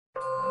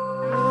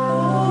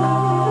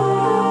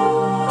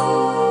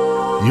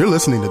You're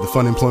listening to the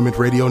Fun Employment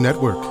Radio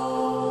Network. The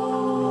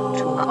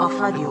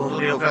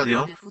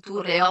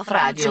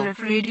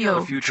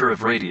future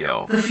of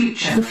radio. The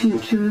future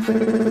of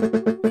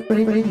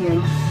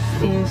radio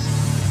is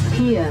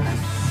here.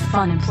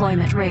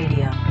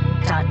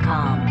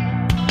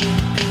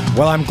 FunemploymentRadio.com.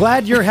 Well, I'm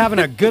glad you're having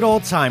a good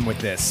old time with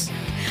this.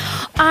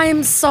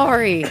 I'm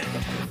sorry.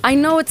 I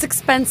know it's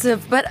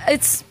expensive, but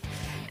it's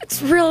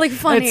really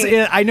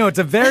funny. I know, it's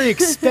a very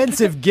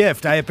expensive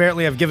gift I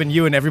apparently have given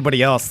you and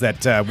everybody else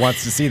that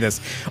wants to see this.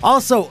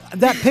 Also,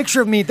 that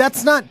picture of me,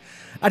 I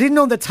didn't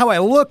know that's how I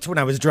looked when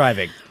I was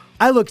driving.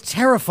 I look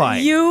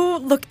terrifying. You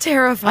look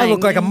terrifying. I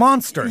look like a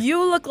monster.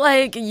 You look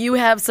like you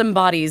have some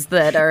bodies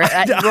that are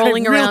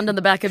rolling around in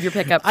the back of your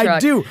pickup truck. I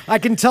do. I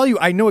can tell you,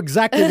 I know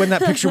exactly when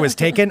that picture was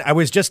taken. I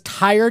was just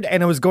tired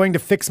and I was going to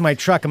fix my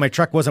truck and my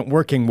truck wasn't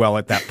working well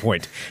at that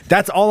point.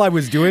 That's all I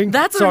was doing.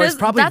 That's what it is.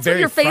 That's what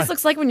your face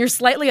looks like when you're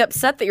slightly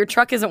upset that your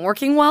truck isn't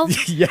working well?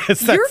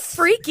 Yes. You're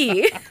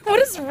freaky. What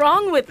is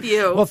wrong with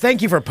you? Well,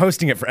 thank you for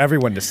posting it for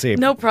everyone to see.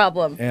 No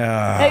problem.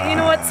 Hey, you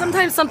know what?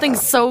 Sometimes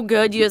something's so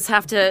good, you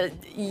have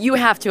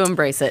to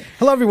embrace it.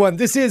 Hello, everyone.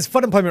 This is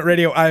Fun Employment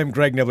Radio. I am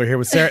Greg Nibbler here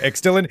with Sarah X.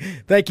 Dillon.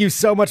 Thank you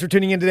so much for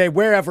tuning in today,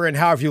 wherever and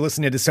however you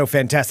listen. It is so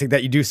fantastic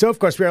that you do so. Of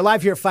course, we are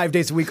live here 5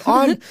 days a week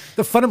on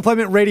the Fun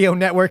Employment Radio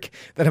Network,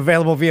 that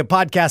available via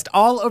podcast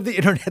all over the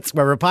internets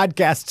wherever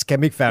podcasts can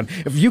be found.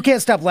 If you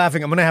can't stop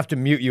laughing, I'm going to have to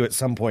mute you at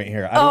some point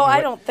here.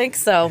 I don't think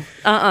so.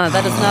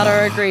 That is not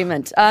our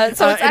agreement.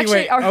 So it's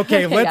anyway, actually...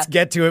 Okay, let's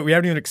get to it. We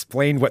haven't even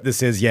explained what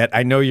this is yet.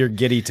 I know you're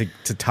giddy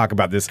to talk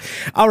about this.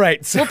 All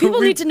right. So well,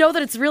 people need to know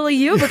that it's really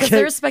you because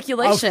there's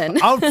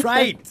speculation. All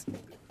right.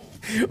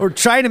 We're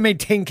trying to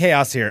maintain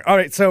chaos here. All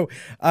right, so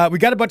we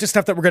got a bunch of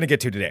stuff that we're going to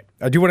get to today.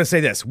 I do want to say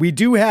this. We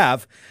do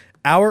have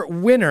our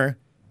winner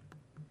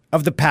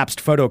of the PABST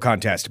photo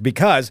contest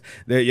because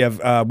you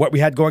have what we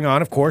had going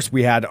on. Of course,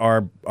 we had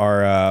our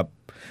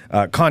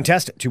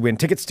contest to win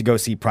tickets to go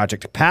see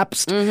Project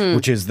PABST,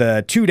 which is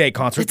the 2-day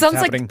concert. It sounds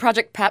like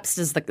Project PABST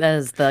is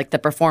the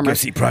performer. Go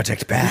see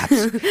Project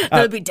PABST.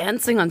 They'll be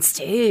dancing on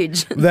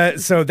stage.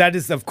 So that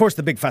is, of course,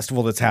 the big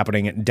festival that's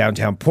happening in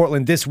downtown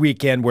Portland this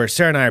weekend, where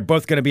Sarah and I are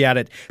both going to be at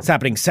it. It's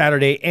happening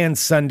Saturday and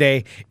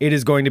Sunday. It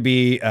is going to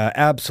be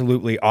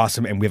absolutely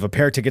awesome, and we have a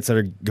pair of tickets that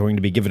are going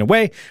to be given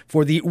away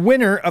for the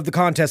winner of the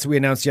contest that we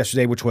announced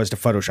yesterday, which was to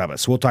Photoshop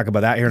us. So we'll talk about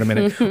that here in a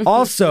minute.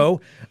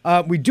 Also,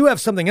 we do have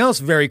something else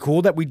very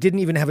cool that we didn't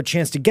even have a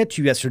chance to get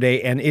to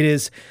yesterday, and it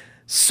is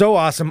so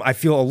awesome. I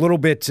feel a little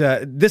bit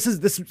this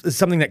is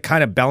something that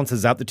kind of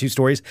balances out the two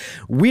stories.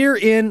 We're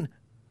in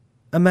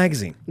a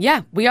magazine.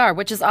 Yeah, we are,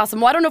 which is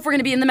awesome. Well, I don't know if we're going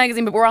to be in the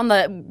magazine, but we're on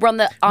the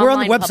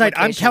online website.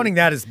 I'm counting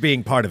that as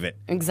being part of it.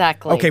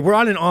 Exactly. Okay, we're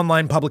on an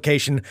online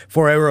publication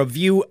for a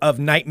review of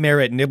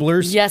Nightmare at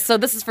Nibbler's. Yes, so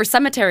this is for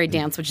Cemetery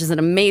Dance, which is an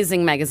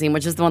amazing magazine,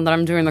 which is the one that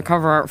I'm doing the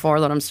cover art for,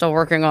 that I'm still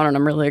working on, and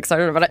I'm really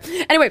excited about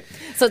it. Anyway,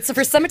 so it's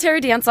for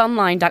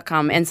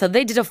CemeteryDanceOnline.com, and so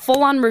they did a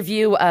full-on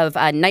review of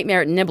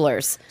Nightmare at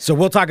Nibbler's. So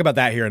we'll talk about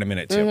that here in a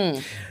minute, too.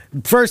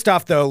 First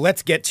off, though,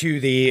 let's get to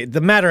the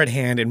matter at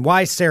hand and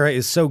why Sarah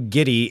is so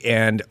giddy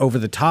and over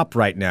the top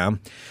right now.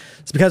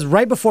 It's because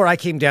right before I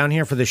came down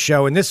here for the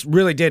show, and this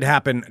really did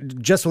happen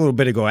just a little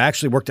bit ago. I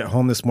actually worked at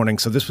home this morning,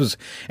 so this was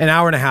an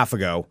hour and a half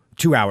ago,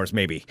 2 hours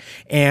maybe.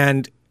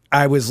 And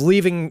I was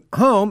leaving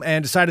home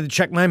and decided to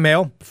check my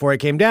mail before I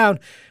came down,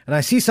 and I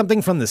see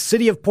something from the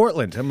city of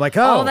Portland. I'm like,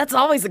 oh, that's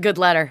always a good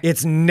letter.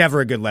 It's never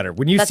a good letter.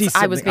 When you see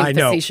something, I was being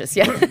facetious,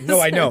 yes. No,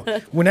 I know.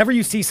 Whenever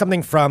you see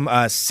something from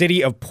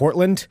city of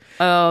Portland,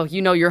 oh, you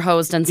know you're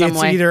hosed in some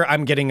way. It's either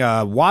I'm getting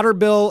a water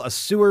bill, a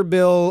sewer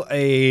bill,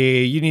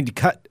 you need to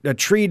cut a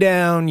tree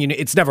down.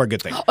 It's never a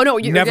good thing. Oh no,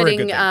 you're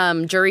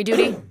getting jury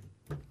duty.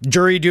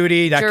 Jury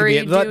duty,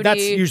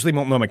 that's usually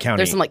Multnomah County.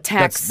 There's some like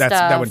tax stuff.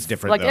 That one's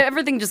different. Like though.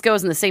 Everything just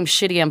goes in the same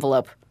shitty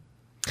envelope.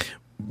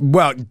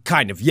 Well,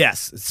 kind of,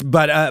 yes.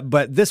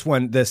 But this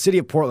one, the City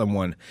of Portland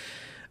one,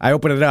 I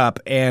open it up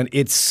and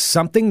it's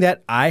something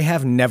that I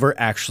have never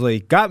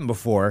actually gotten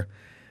before,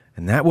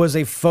 and that was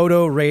a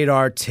photo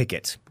radar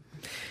ticket.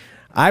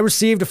 I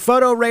received a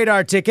photo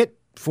radar ticket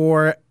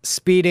for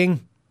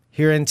speeding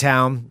here in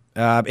town.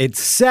 It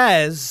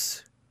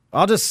says,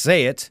 I'll just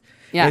say it.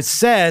 Yeah. It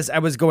says I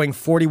was going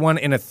 41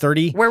 in a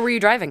 30. Where were you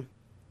driving?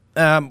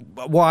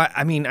 Well,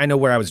 I mean, I know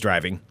where I was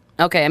driving.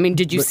 Okay, I mean,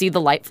 did you see the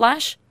light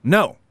flash?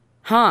 No.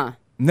 Huh.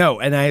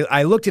 No, and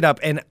I looked it up,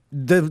 and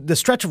the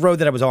stretch of road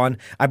that I was on,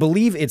 I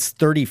believe it's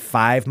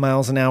 35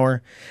 miles an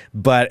hour,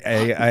 but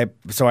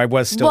so I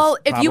was still. Well,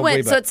 if you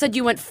went, so it said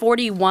you went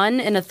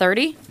 41 in a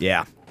 30.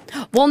 Yeah.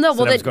 Well, no.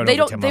 So well,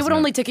 they would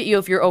only ticket you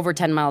if you're over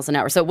 10 miles an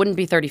hour, so it wouldn't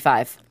be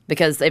 35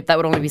 because if that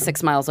would only be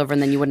 6 miles over,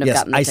 and then you wouldn't have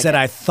gotten the ticket. I said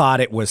I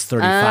thought it was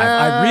 35.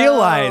 I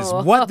realized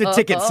what the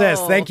ticket says.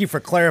 Thank you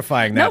for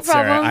clarifying that, no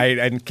problem.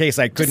 Sarah. In case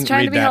I couldn't read that. Just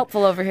trying to be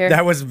helpful over here.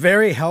 That was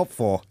very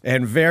helpful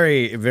and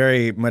very,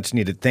 very much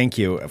needed. Thank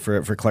you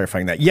for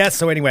clarifying that. Yes.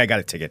 So anyway, I got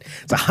a ticket.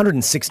 It's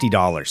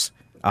 $160.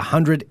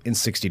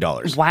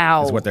 $160.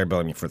 Wow. Is what they're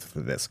billing me for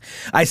this.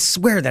 I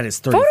swear that is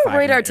 35. Photo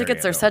radar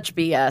tickets are such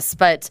BS,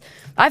 but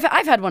I've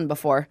had one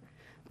before.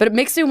 But it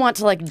makes me want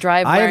to like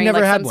drive I have wearing never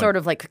like had some one. sort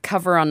of like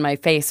cover on my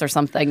face or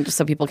something just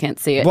so people can't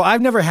see it. Well,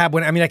 I've never had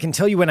one. I mean, I can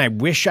tell you when I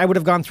wish I would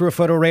have gone through a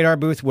photo radar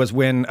booth was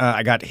when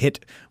I got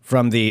hit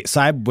from the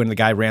side when the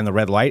guy ran the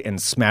red light and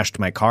smashed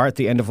my car at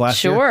the end of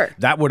last year. Sure.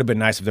 That would have been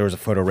nice if there was a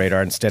photo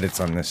radar. Instead, it's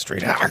on this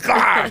street.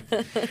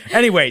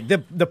 Anyway,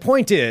 the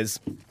point is,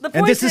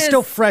 and this is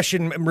still fresh,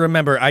 and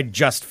remember, I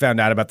just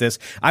found out about this.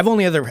 I've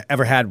only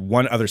ever had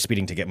one other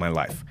speeding ticket in my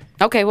life.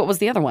 Okay, what was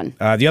the other one?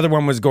 The other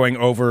one was going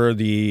over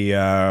the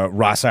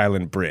Ross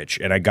Island Bridge,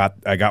 and I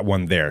got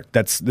one there.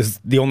 This is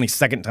the only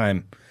second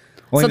time.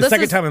 Only the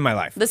second time in my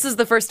life. This is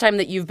the first time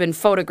that you've been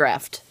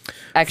photographed.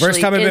 Actually,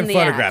 first time I've been the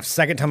photographed. act.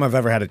 Second time I've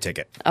ever had a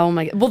ticket. Oh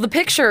my! Well, the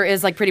picture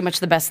is like pretty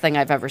much the best thing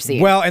I've ever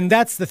seen. Well, and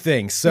that's the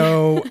thing.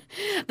 So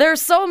there are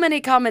so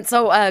many comments.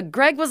 So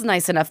Greg was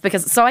nice enough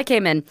because I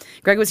came in.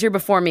 Greg was here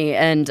before me,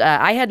 and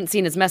I hadn't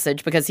seen his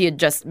message because he had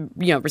just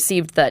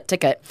received that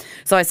ticket.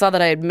 So I saw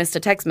that I had missed a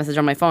text message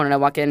on my phone, and I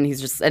walk in,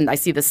 and I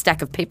see this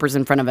stack of papers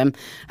in front of him.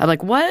 I'm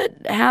like, "What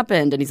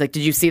happened?" And he's like,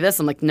 "Did you see this?"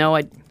 I'm like, "No,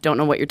 I don't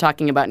know what you're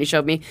talking about." And he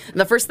showed me. And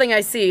the first thing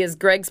I see is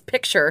Greg's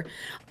picture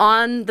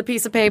on the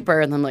piece of paper,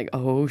 and I'm like,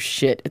 "Oh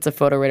shit, it's a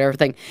photo radar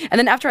thing." And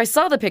then after I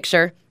saw the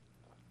picture,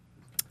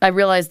 I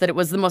realized that it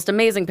was the most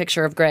amazing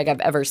picture of Greg I've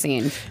ever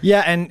seen.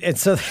 yeah, and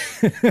so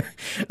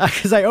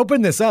because I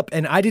opened this up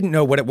and I didn't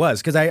know what it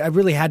was because I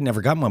really hadn't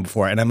ever gotten one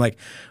before, and I'm like,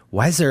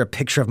 why is there a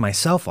picture of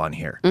myself on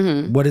here?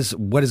 Mm-hmm. What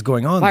is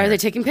going on? Why there? are they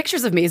taking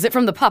pictures of me? Is it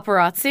from the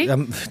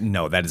paparazzi?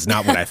 No, that is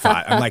not what I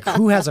thought. I'm like,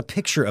 who has a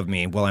picture of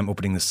me while I'm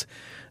opening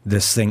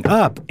this thing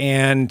up?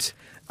 And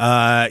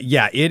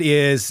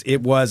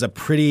it was a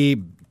pretty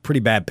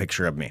bad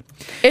picture of me.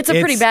 It's a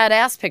pretty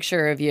badass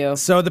picture of you.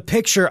 So the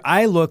picture,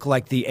 I look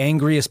like the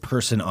angriest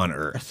person on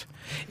earth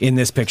in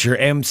this picture.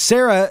 And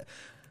Sarah,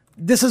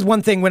 this is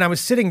one thing when I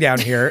was sitting down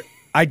here,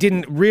 I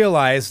didn't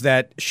realize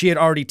that she had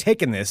already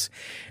taken this.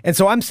 And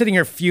so I'm sitting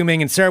here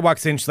fuming, and Sarah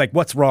walks in, she's like,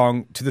 "What's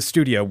wrong?" to the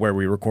studio where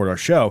we record our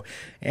show.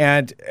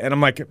 And I'm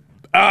like,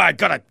 I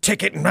got a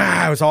ticket. And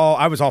I was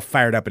all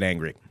fired up and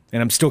angry.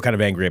 And I'm still kind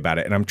of angry about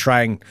it. And I'm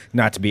trying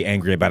not to be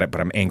angry about it,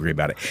 but I'm angry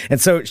about it. And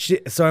so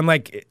I'm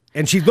like,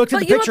 and she looked at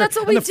the picture. That's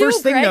what we and the do,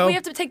 first thing, Greg. though, We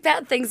have to take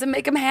bad things and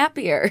make them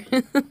happier.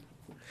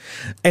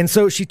 and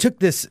so she took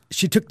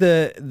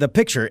the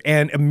picture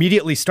and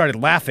immediately started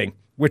laughing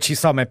when she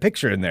saw my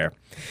picture in there.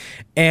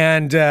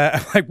 And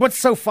I'm like, what's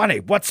so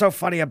funny? What's so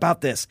funny about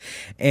this?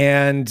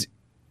 And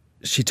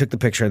she took the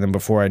picture, and then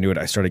before I knew it,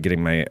 I started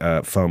getting my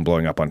phone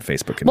blowing up on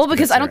Facebook. Well,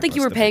 because I don't think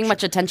you were paying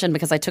much attention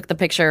because I took the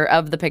picture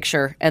of the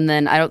picture, and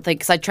then I don't think,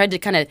 because I tried to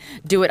kind of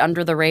do it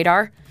under the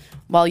radar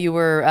while you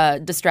were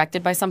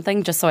distracted by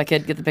something, just so I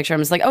could get the picture.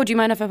 I'm just like, oh, do you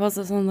mind if I post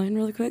this online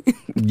really quick?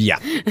 Yeah.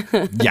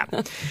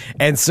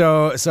 And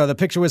so the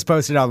picture was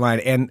posted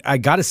online, and I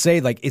got to say,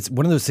 like, it's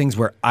one of those things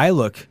where I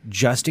look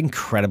just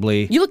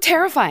incredibly... You look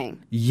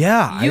terrifying.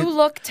 Yeah. You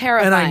look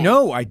terrifying. And I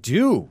know I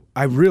do.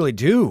 I really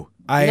do.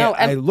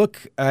 I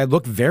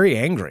look very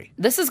angry.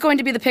 This is going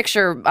to be the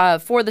picture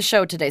for the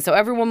show today, so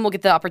everyone will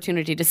get the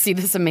opportunity to see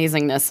this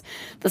amazingness,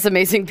 this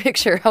amazing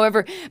picture.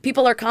 However,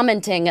 people are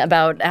commenting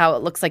about how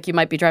it looks like you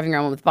might be driving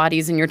around with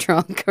bodies in your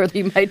trunk, or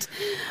you might...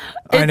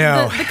 I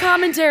know. The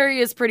commentary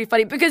is pretty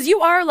funny because you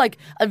are like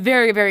a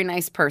very, very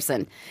nice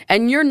person,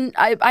 and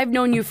I've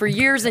known you for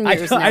years and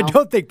years now. I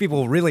don't think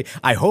people really...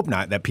 I hope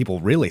not that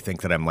people really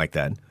think that I'm like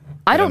that.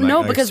 I don't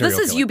know, because this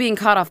is you being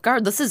caught off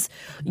guard. This is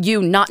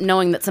you not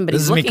knowing that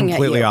somebody's looking at you. This is me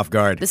completely off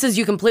guard. This is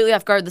you completely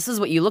off guard. This is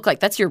what you look like.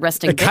 That's your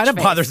resting bitch face. It kind of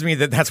bothers me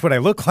that that's what I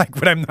look like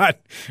when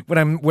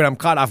I'm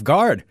caught off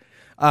guard.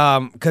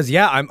 Because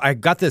I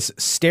got this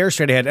stare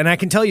straight ahead, and I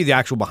can tell you the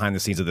actual behind the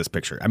scenes of this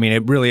picture. I mean,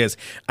 it really is.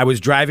 I was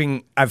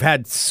driving. I've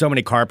had so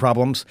many car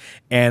problems,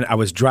 and I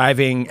was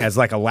driving as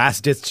like a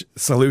last ditch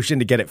solution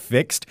to get it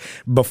fixed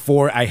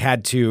before I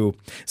had to.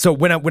 So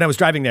when I was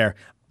driving there,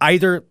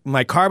 either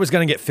my car was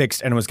going to get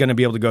fixed and was going to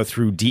be able to go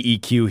through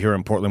DEQ here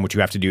in Portland, which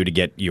you have to do to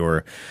get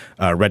your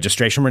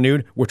registration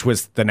renewed, which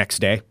was the next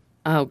day.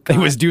 Oh, God. It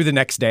was due the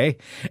next day.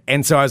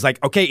 And so I was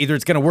like, okay, either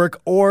it's going to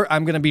work or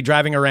I'm going to be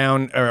driving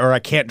around or I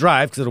can't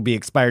drive because it'll be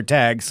expired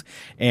tags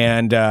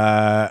and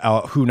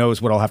who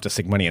knows what I'll have to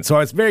sink money in. So I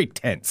was very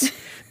tense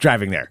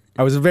driving there.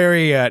 I was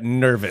very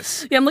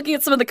nervous. Yeah, I'm looking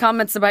at some of the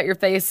comments about your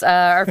face.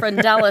 Our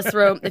friend Dallas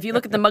wrote, if you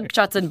look at the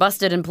mugshots and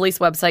Busted and police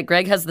website,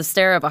 Greg has the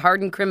stare of a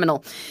hardened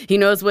criminal. He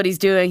knows what he's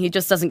doing. He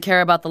just doesn't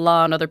care about the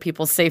law and other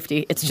people's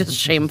safety. It's just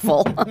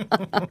shameful.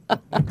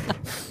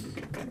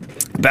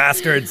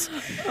 Bastards.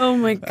 Oh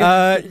my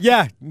God.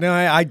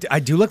 I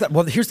do look that.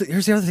 Well, here's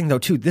the other thing though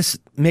too. This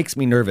makes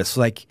me nervous.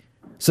 Like,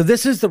 so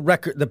this is the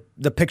record,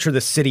 the picture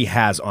the city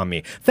has on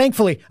me.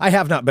 Thankfully, I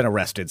have not been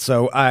arrested,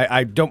 so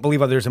I don't believe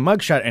there's a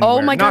mugshot anywhere.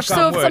 Oh my gosh!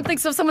 Knock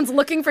So if someone's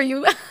looking for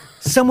you,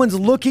 someone's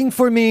looking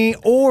for me,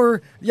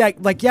 or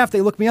if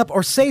they look me up,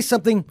 or say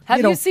something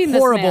Have you seen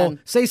horrible.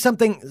 this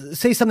man?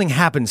 Say something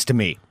happens to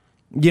me.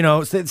 You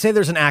know, say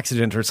there's an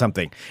accident or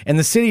something, and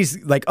the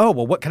city's like, oh,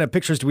 well, what kind of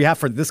pictures do we have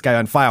for this guy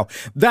on file?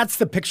 That's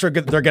the picture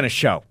they're going to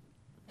show.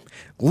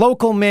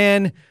 Local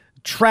man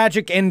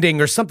tragic ending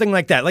or something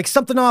like that. Like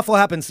something awful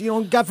happens,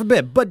 God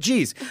forbid. But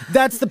geez,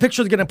 that's the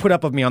picture they're going to put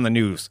up of me on the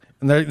news.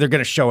 And they're going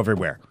to show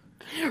everywhere.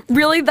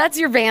 Really? That's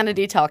your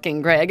vanity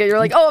talking, Greg. You're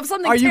like, if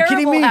something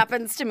terrible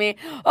happens to me.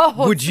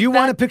 Would you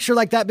want a picture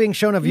like that being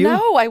shown of you?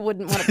 No, I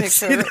wouldn't want a picture.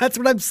 See, that's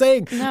what I'm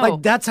saying. No.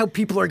 Like, that's how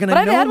people are going to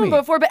know me. But I've had one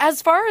before, but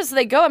as far as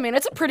they go, I mean,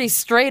 it's a pretty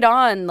straight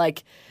on,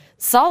 like,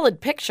 solid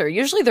picture.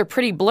 Usually they're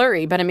pretty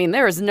blurry, but I mean,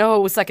 there is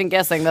no second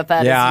guessing that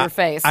is your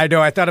face. I know.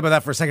 I thought about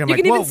that for a second. I'm you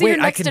can even see your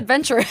Next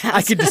Adventure hat.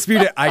 I could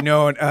dispute it. I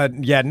know.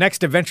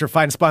 Next Adventure,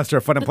 fine sponsor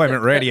of Fun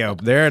Employment Radio.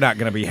 They're not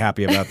going to be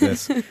happy about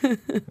this.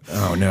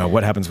 Oh, no.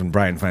 What happens when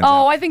Brian finds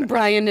out? Oh, I think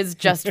Brian is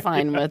just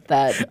fine with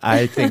that.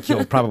 I think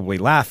he'll probably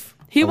laugh.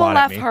 He will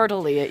laugh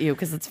heartily at you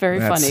because it's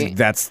very funny.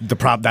 That's the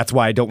problem. That's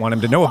why I don't want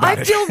him to know about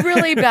it. I feel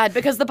really bad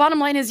because the bottom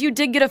line is you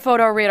did get a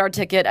photo radar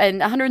ticket,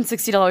 and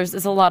 $160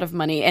 is a lot of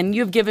money. And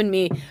you've given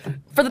me,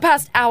 for the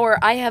past hour,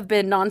 I have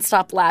been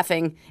nonstop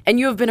laughing,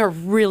 and you have been a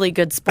really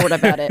good sport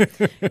about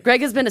it.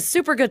 Greg has been a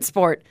super good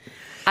sport.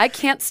 I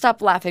can't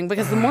stop laughing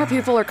because the more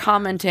people are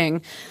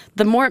commenting,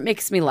 the more it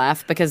makes me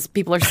laugh because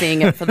people are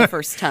seeing it for the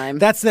first time.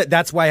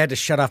 That's why I had to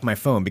shut off my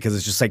phone because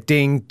it's just like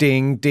ding,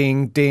 ding,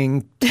 ding,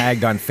 ding,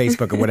 tagged on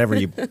Facebook or whatever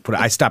you put.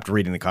 I stopped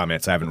reading the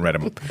comments. I haven't read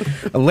them.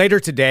 Later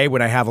today,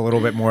 when I have a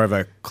little bit more of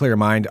a clear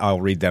mind, I'll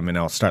read them and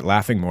I'll start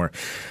laughing more.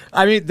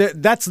 I mean,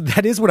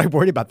 that is what I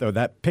worried about though.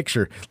 That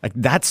picture, like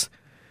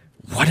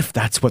what if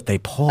that's what they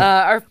pull?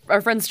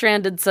 Our friend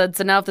Stranded said,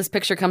 so now if this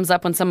picture comes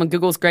up when someone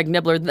Googles Greg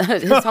Nibbler,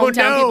 his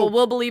hometown people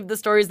will believe the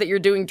stories that you're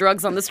doing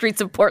drugs on the streets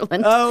of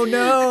Portland. Oh,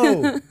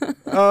 no.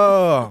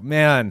 Oh,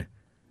 man.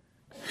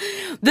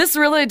 This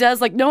really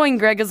does, like, knowing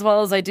Greg as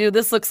well as I do,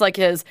 this looks like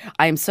I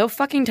am so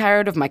fucking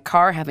tired of my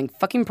car having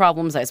fucking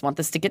problems. I just want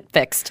this to get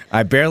fixed.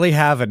 I barely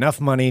have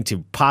enough money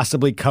to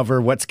possibly cover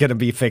what's going to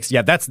be fixed.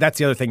 Yeah, that's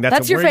the other thing.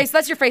 That's your face.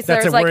 That's your face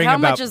there. It's like, how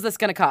much is this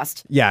going to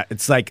cost? Yeah,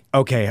 it's like,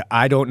 okay,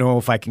 I don't know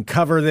if I can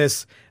cover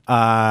this.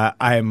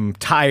 I'm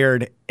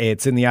tired.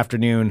 It's in the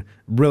afternoon.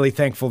 Really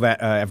thankful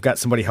that I've got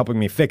somebody helping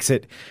me fix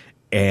it.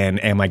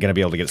 And am I going to be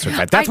able to get it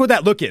certified? That's what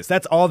that look is.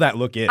 That's all that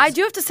look is. I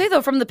do have to say,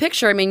 though, from the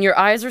picture, I mean, your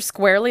eyes are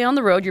squarely on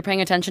the road. You're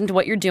paying attention to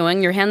what you're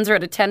doing. Your hands are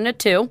at a 10 and a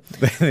 2.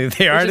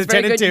 They are at a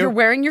 10 and 2. You're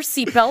wearing your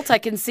seatbelt. I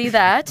can see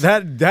that.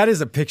 That is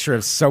a picture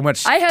of so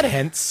much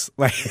tense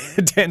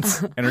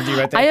energy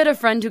right there. I had a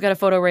friend who got a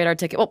photo radar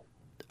ticket.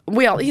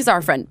 Well, he's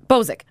our friend,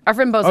 Bozic. Our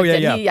friend Bozic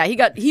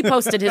did. He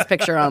posted his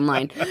picture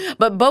online.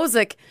 But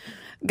Bozic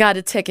got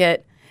a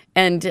ticket.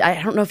 And I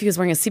don't know if he was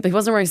wearing a seatbelt. He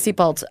wasn't wearing a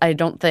seatbelt, I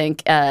don't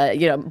think.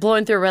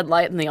 Blowing through a red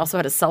light, and they also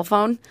had a cell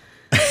phone.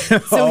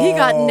 So he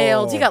got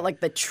nailed. He got like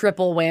the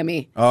triple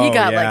whammy. He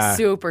got like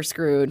super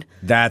screwed.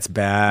 That's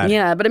bad.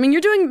 Yeah, but I mean,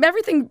 you're doing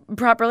everything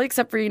properly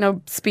except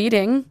for,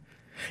 speeding.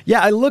 Yeah,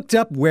 I looked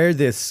up where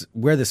this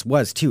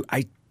was too.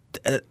 I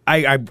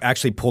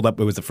actually pulled up.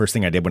 It was the first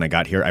thing I did when I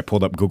got here. I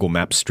pulled up Google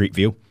Maps Street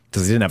View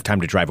because I didn't have time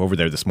to drive over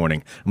there this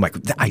morning. I'm like,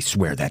 I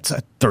swear that's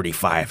a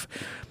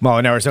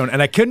 35-mile-an-hour zone.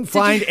 And I couldn't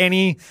find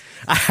any.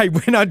 I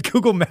went on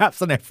Google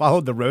Maps and I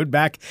followed the road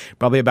back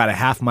probably about a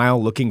half mile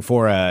looking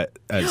for a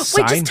sign.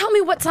 Wait, just tell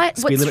me what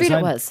street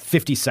it was.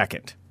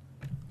 52nd.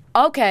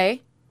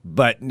 Okay.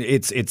 But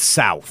it's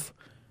south.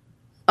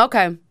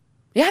 Okay.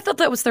 Yeah, I thought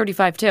that was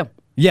 35 too.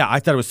 Yeah, I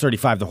thought it was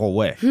 35 the whole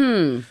way.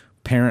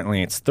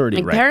 Apparently it's 30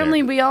 right there.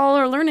 Apparently we all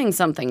are learning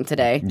something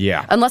today.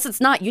 Yeah. Unless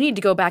it's not. You need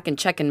to go back and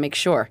check and make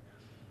sure.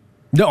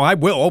 No, I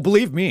will. Oh,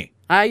 believe me.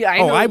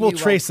 I will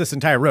trace this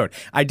entire road.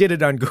 I did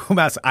it on Google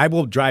Maps. I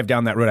will drive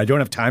down that road. I don't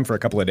have time for a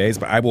couple of days,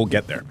 but I will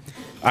get there.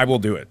 I will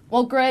do it.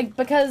 Well, Greg,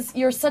 because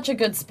you're such a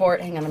good sport.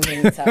 Hang on, I'm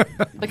getting this out.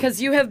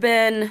 Because you have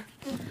been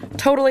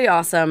totally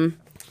awesome.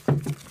 All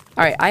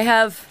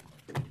right,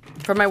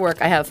 for my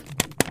work, I have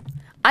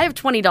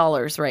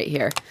 $20 right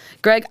here.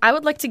 Greg, I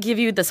would like to give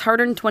you this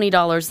hard-earned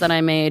 $20 that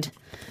I made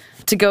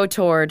to go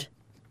toward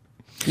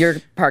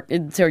your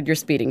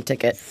speeding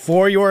ticket.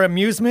 For your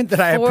amusement that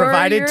I have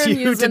provided to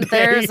you today.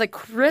 There's a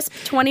crisp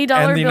 $20 bill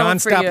and the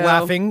nonstop for you.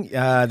 laughing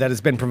that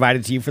has been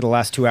provided to you for the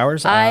last 2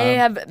 hours. I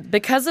have,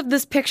 because of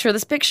this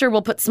picture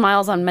will put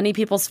smiles on many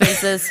people's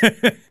faces.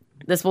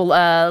 This will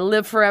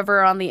live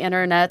forever on the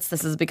internets.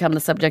 This has become the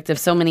subject of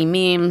so many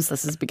memes.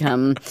 This has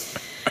become...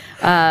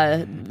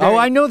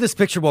 I know this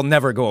picture will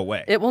never go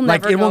away. It will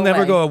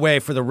never go away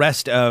for the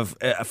rest of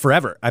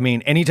forever. I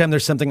mean, anytime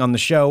there's something on the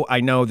show,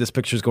 I know this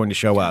picture is going to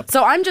show up.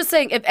 So I'm just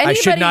saying, if anybody...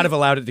 I should not have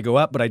allowed it to go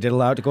up, but I did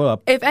allow it to go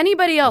up. If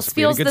anybody else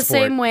feels the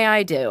same way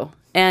I do,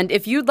 and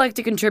if you'd like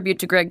to contribute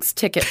to Greg's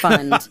ticket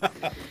fund...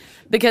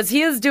 because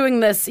he is doing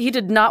this, he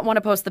did not want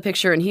to post the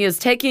picture, and he is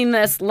taking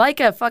this like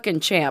a fucking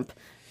champ.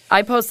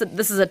 I posted,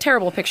 this is a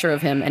terrible picture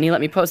of him, and he let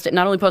me post it.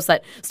 Not only post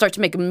that, start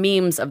to make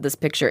memes of this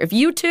picture. If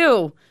you,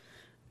 too,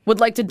 would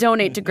like to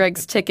donate to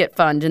Greg's ticket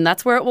fund, and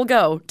that's where it will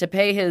go, to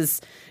pay his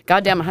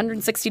goddamn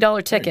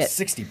 $160 ticket.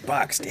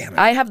 $60, damn it.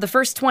 I have the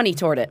first 20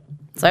 toward it.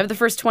 So I have the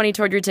first 20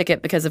 toward your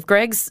ticket, because if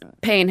Greg's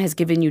pain has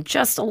given you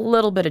just a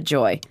little bit of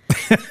joy,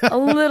 a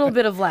little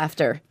bit of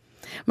laughter,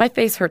 My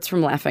face hurts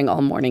from laughing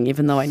all morning,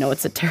 even though I know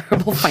it's a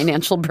terrible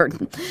financial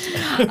burden.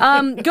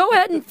 Go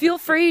ahead and feel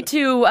free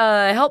to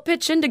help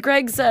pitch into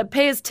Greg's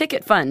Pay His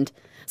Ticket fund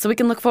so we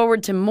can look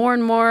forward to more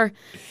and more.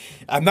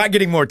 I'm not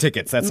getting more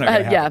tickets. That's not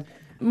going to happen.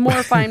 Yeah,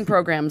 more fine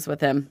programs with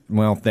him.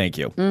 Well, thank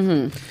you.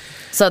 Mm-hmm.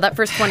 So that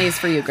first 20 is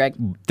for you, Greg.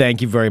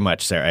 Thank you very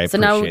much, Sarah. I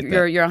appreciate that. So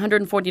now you're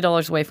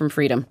 $140 away from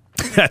freedom.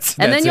 That's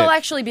and then you'll it.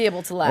 actually be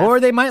able to laugh. Or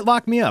they might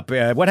lock me up.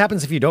 What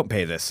happens if you don't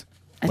pay this?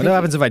 What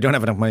happens if I don't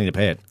have enough money to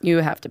pay it? You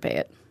have to pay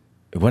it.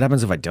 What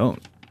happens if I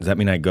don't? Does that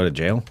mean I go to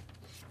jail?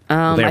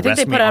 I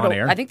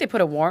think they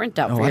put a warrant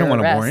out for your I don't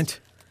want arrest. a warrant.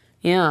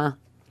 Yeah.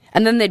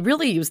 And then they'd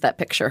really use that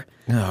picture.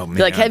 Oh, man.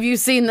 Be like, have you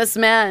seen this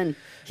man?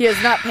 He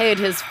has not paid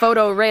his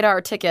photo radar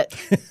ticket.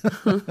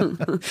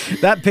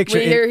 That picture.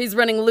 We hear he's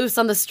running loose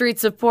on the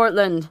streets of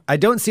Portland. I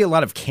don't see a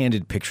lot of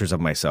candid pictures of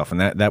myself,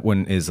 and that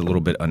one is a little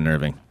bit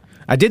unnerving.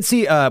 I did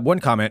see one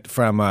comment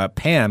from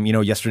Pam.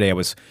 Yesterday I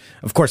was,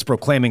 of course,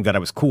 proclaiming that I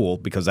was cool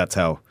because that's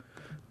what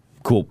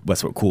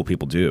cool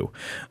people do.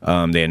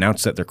 They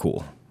announce that they're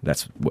cool.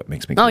 That's what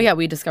makes me cool. Oh, yeah,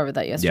 we discovered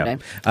that yesterday.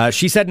 Yeah.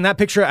 She said in that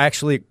picture, I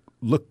actually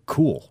look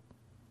cool.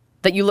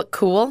 That you look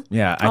cool?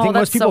 Yeah, I think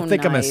most people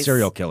think I'm a nice.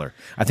 serial killer.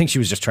 I think she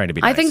was just trying to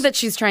be nice. I think that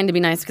she's trying to be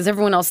nice because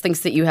everyone else thinks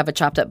that you have a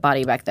chopped up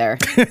body back there.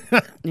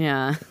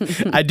 Yeah.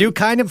 I do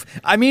kind of.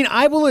 I mean,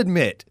 I will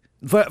admit,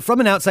 from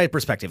an outside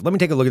perspective, let me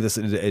take a look at this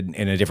in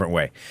a different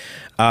way.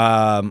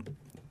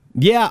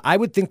 Yeah, I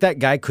would think that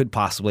guy could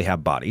possibly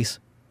have bodies.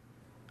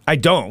 I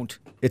don't.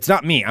 It's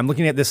not me. I'm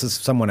looking at this as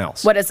someone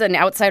else. What is an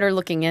outsider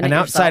looking in? An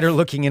outsider yourself?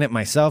 looking in at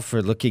myself,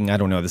 or looking. I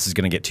don't know. This is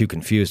going to get too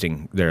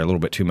confusing. They're a little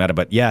bit too meta,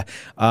 but yeah,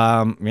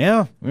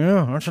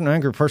 that's an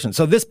angry person.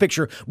 So this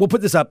picture, we'll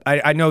put this up.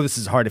 I know this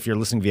is hard if you're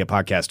listening via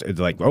podcast. It's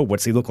like, oh,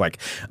 what's he look like?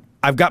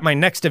 I've got my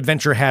next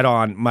adventure hat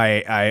on.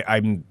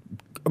 I'm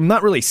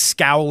not really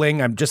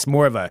scowling. I'm just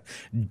more of a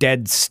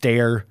dead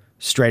stare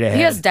straight ahead.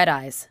 He has dead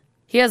eyes.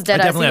 He has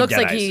dead eyes. He looks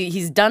like eyes.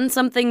 he's done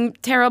something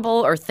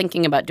terrible or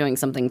thinking about doing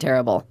something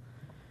terrible.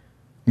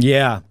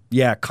 Yeah,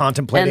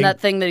 contemplating. And that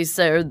thing that he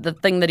said, the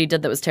thing that he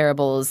did that was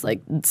terrible is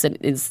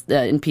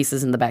in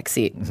pieces in the back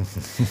seat.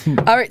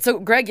 All right, so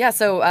Greg,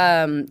 so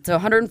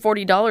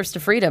 $140 to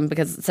freedom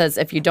because it says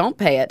if you don't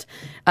pay it,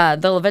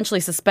 they'll eventually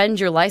suspend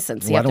your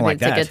license. You have to pay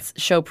the tickets,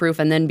 show proof,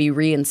 and then be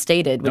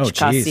reinstated, which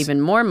costs even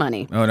more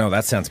money. Oh no,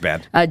 that sounds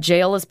bad.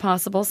 Jail is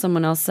possible.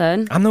 Someone else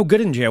said. I'm no good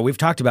in jail. We've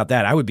talked about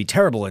that. I would be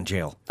terrible in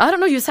jail. I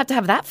don't know. You just have to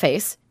have that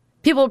face.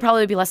 People would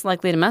probably be less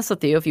likely to mess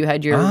with you if you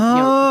had your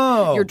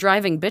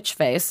driving bitch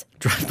face.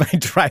 My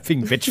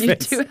driving bitch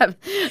face. You do have.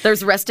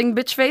 There's resting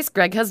bitch face.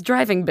 Greg has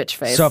driving bitch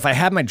face. So if I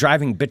have my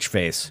driving bitch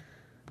face,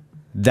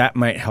 that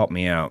might help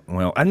me out.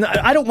 Well,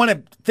 I don't want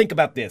to think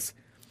about this.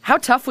 How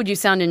tough would you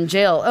sound in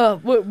jail? Oh,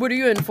 what are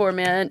you in for,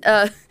 man?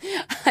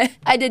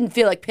 I didn't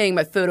feel like paying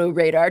my photo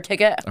radar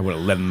ticket. I went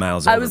 11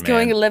 miles over, I was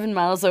going 11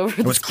 miles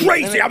over. It was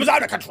crazy. I was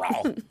out of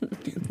control.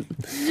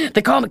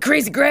 They call me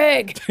Crazy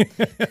Greg.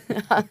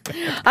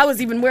 I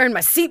was even wearing my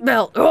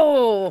seatbelt.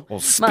 Oh,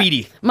 well,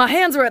 speedy. My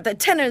hands were at the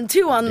 10 and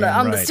 2 on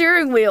the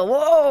steering wheel.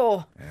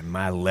 Whoa. And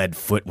my lead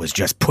foot was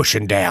just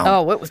pushing down.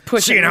 Oh, it was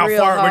pushing seeing how real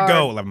far hard. It would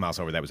go. 11 miles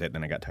over. That was it.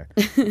 Then I got tired.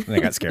 Then I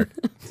got scared.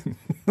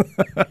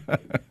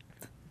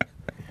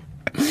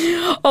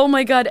 Oh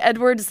my God!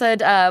 Edward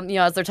said,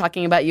 as they're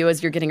talking about you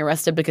as you're getting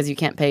arrested because you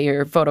can't pay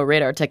your photo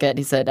radar ticket,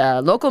 he said,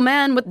 "Local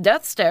man with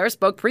death stare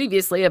spoke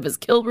previously of his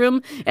kill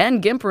room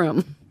and gimp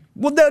room."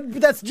 Well,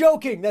 that's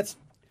joking.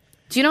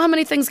 Do you know how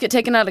many things get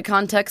taken out of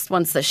context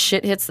once the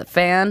shit hits the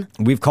fan?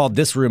 We've called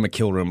this room a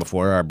kill room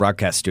before, our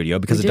broadcast studio,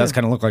 because it does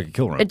kind of look like a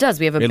kill room. It does.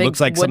 We have a big looks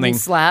like wooden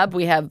slab.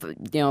 We have,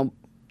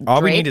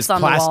 all we need is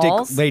plastic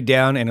walls. laid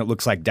down, and it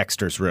looks like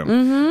Dexter's room.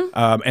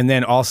 Mm-hmm. And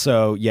then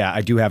also,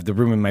 I do have the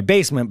room in my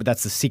basement, but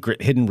that's the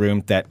secret hidden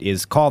room that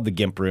is called the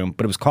Gimp Room.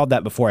 But it was called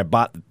that before I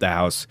bought the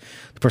house.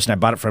 The person I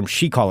bought it from,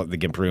 she called it the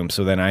Gimp Room.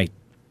 So then I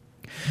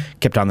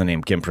kept on the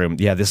name Gimp Room.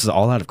 Yeah, this is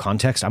all out of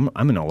context.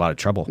 I'm in a lot of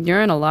trouble.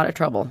 You're in a lot of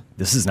trouble.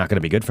 This is not going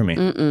to be good for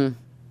me.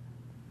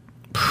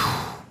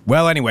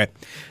 Well, anyway,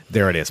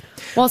 there it is.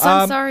 Well, so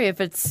I'm sorry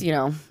if it's,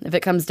 if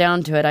it comes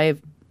down to it.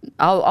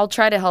 I'll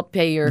try to help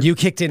pay your. You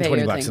kicked in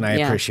 $20, and I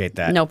appreciate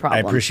that. No problem.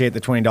 I appreciate the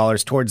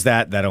 $20 towards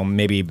that. That'll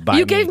maybe buy.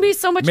 You gave me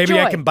so much maybe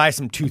joy. I can buy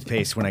some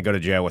toothpaste when I go to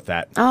jail with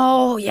that.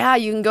 Oh yeah,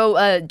 you can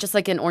go just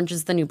like in Orange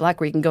Is the New Black,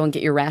 where you can go and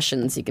get your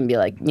rations. You can be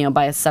like,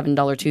 buy a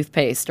 $7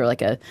 toothpaste or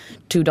like a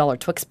 $2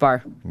 Twix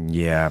bar.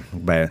 Yeah,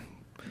 buy a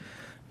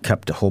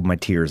cup to hold my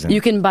tears in.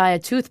 You can buy a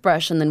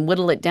toothbrush and then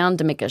whittle it down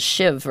to make a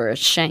shiv or a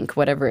shank,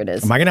 whatever it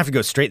is. Am I gonna have to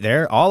go straight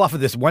there? All off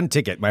of this one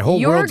ticket. My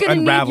whole world's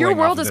unraveling. Your world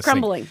off of is this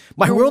crumbling. Thing.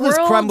 My world is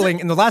crumbling.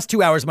 In the last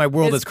 2 hours, my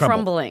world is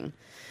crumbling.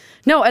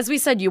 No, as we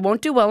said, you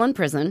won't do well in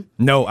prison.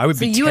 No, I would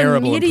be terrible in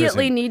prison. So you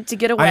immediately need to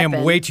get a weapon. I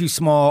am way too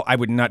small. I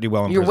would not do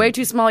well in prison. You're way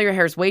too small. Your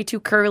hair's way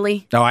too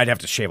curly. No, I'd have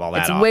to shave all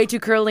that off. It's way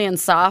too curly and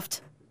soft.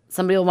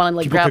 Somebody will want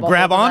to People could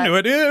grab onto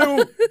it.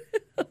 Ew.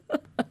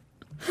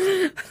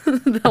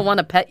 They'll want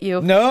to pet you.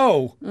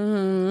 No.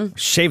 Mm-hmm.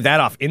 Shave that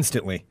off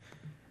instantly.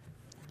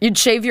 You'd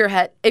shave your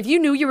head. If you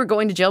knew you were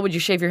going to jail, would you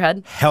shave your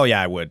head? Hell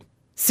yeah, I would.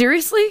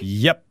 Seriously?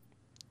 Yep.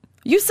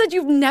 You said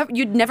you'd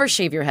never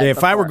shave your head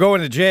If I were before.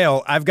 going to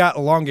jail, I've got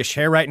longish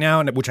hair right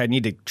now, which I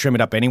need to trim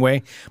it up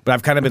anyway, but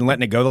I've kind of been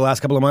letting it go the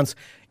last couple of months.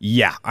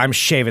 Yeah, I'm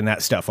shaving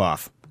that stuff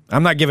off.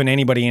 I'm not giving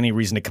anybody any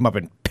reason to come up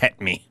and pet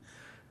me.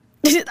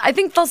 I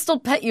think they'll still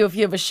pet you if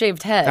you have a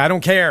shaved head. I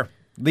don't care.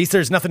 At least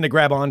there's nothing to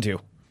grab onto.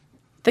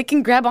 They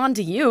can grab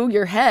onto you,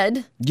 your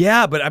head.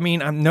 Yeah, but I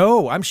mean,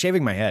 I'm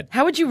shaving my head.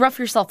 How would you rough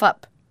yourself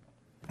up?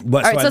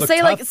 What, All right, I so look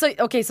say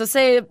tough? so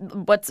say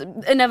what's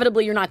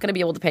inevitably you're not going to be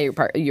able to pay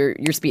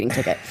your speeding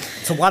ticket.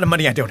 It's a lot of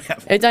money I don't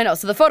have. I know.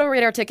 So the photo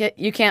radar ticket,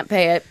 you can't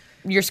pay it.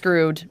 You're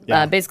screwed.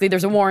 Yeah. Basically,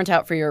 there's a warrant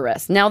out for your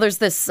arrest. Now there's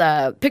this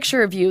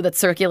picture of you that's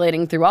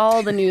circulating through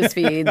all the news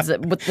feeds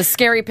with the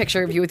scary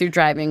picture of you with your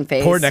driving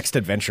face. Poor next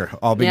adventure.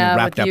 All being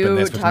wrapped up in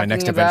this with my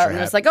next adventure And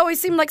hat. it's like, oh, he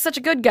seemed like such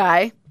a good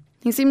guy.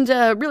 He seemed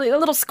really a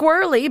little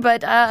squirrely,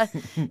 but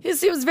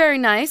he was very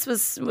nice.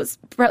 Was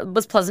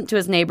pleasant to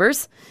his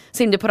neighbors.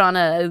 Seemed to put on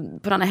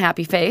a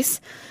happy face,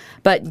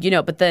 but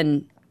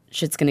then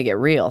shit's gonna get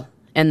real,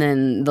 and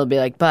then they'll be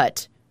like,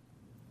 but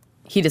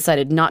he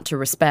decided not to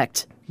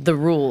respect the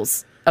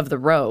rules of the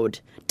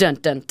road. Dun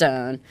dun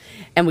dun,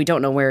 and we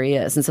don't know where he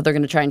is, and so they're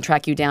gonna try and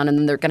track you down, and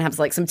then they're gonna have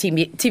like some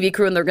TV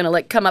crew, and they're gonna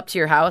like come up to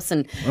your house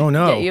and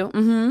get you.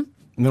 Mm-hmm. And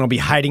then I'll be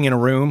hiding in a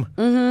room.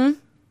 Mm-hmm.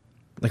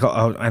 Like,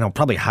 and I'll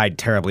probably hide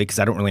terribly because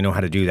I don't really know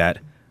how to do that.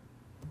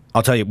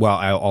 I'll tell you, well,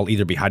 I'll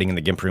either be hiding in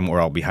the GIMP room or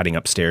I'll be hiding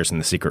upstairs in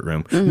the secret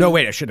room. Mm-hmm. No,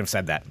 wait, I shouldn't have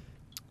said that.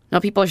 No,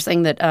 people are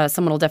saying that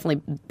someone will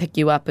definitely pick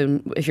you up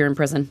if you're in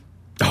prison.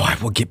 Oh,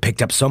 I will get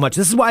picked up so much.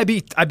 This is why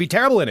I'd be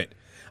terrible in it.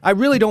 I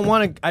really don't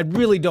want to. I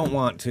really don't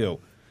want to.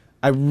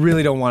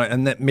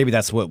 And maybe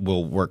that's what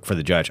will work for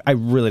the judge. I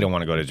really don't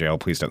want to go to jail.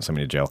 Please don't send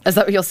me to jail. Is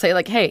that what you'll say?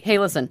 Like, hey,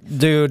 listen,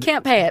 dude,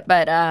 can't pay it,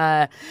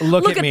 but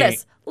look at me.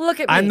 this.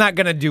 Look at me. I'm not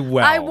gonna do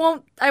well.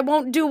 I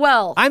won't do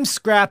well. I'm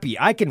scrappy.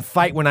 I can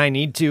fight when I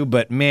need to,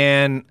 but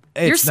man,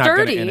 it's You're not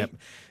sturdy. gonna end up.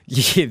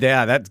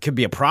 Yeah, that could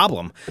be a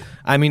problem.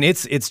 I mean,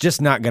 it's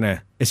just not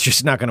gonna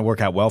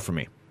work out well for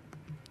me.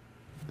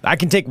 I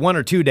can take one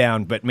or two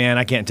down, but man,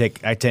 I can't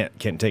take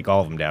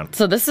all of them down.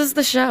 So this is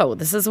the show.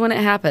 This is when it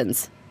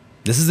happens.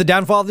 This is the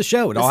downfall of the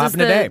show. It all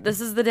happened today.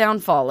 This is the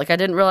downfall. Like, I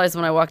didn't realize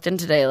when I walked in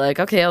today, like,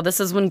 okay, this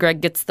is when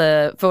Greg gets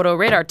the photo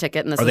radar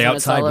ticket, and this Are is they when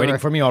it's all outside waiting over.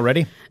 for me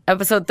already?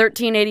 Episode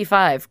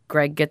 1385,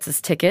 Greg gets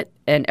his ticket,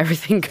 and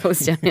everything goes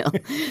downhill.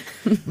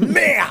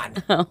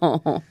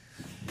 Man!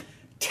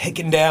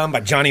 Taken down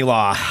by Johnny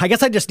Law. I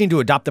guess I just need to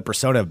adopt the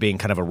persona of being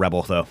kind of a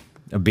rebel, though.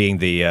 Of being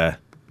the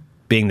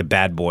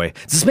bad boy.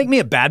 Does this make me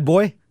a bad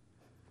boy?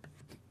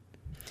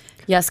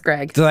 Yes,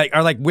 Greg.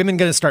 Are women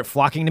going to start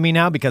flocking to me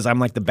now because I'm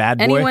like the bad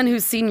boy? Anyone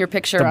who's seen your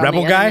picture The on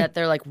rebel the guy? internet,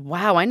 they're like,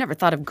 wow, I never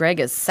thought of Greg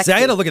as sexy. See,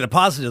 I got to look at the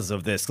positives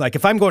of this. Like,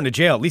 if I'm going to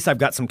jail, at least I've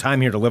got some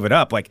time here to live it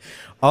up. Like,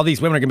 all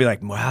these women are going to be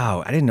like,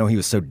 wow, I didn't know he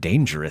was so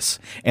dangerous.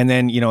 And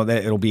then,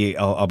 I'll be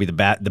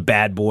the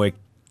bad boy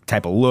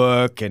type of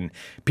look, and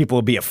people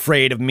will be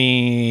afraid of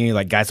me.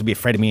 Like, guys will be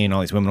afraid of me, and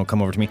all these women will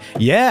come over to me.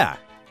 Yeah.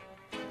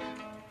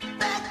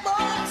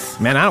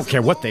 Man, I don't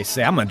care what they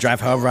say. I'm going to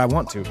drive however I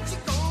want to.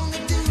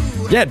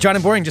 Yeah, John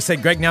and Boring just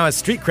said Greg now has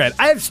street cred.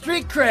 I have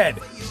street cred.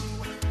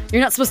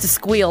 You're not supposed to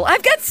squeal.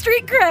 I've got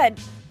street cred.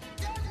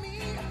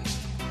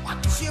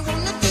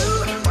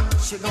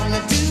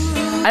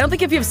 I don't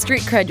think if you have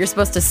street cred, you're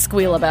supposed to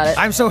squeal about it.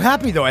 I'm so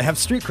happy, though. I have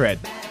street cred.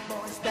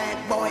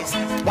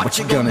 What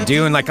you gonna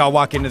do? And I'll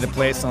walk into the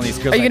place and all these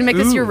girls Are you gonna make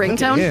this your look at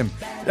ringtone? him.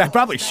 I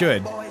probably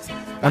should.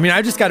 I mean,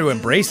 I just got to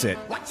embrace it.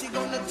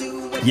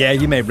 Yeah,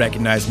 you may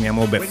recognize me. I'm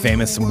a little bit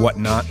famous and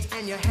whatnot.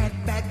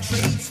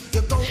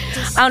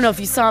 I don't know if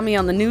you saw me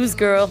on the news,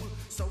 girl.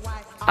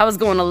 I was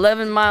going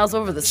 11 miles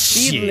over the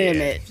speed Shit.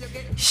 limit.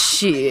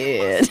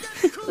 Shit.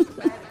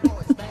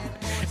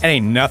 It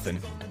ain't nothing.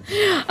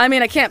 I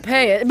mean, I can't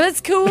pay it, but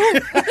it's cool.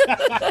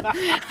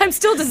 I'm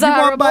still You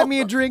desirable. want to buy me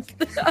a drink?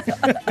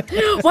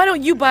 Why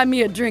don't you buy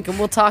me a drink and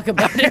we'll talk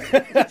about it?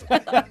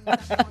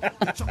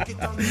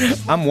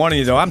 I'm warning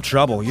you, though. I'm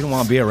trouble. You don't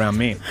want to be around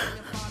me.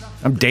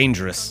 I'm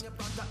dangerous.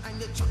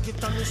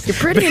 You're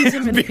pretty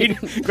intimidating.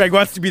 Greg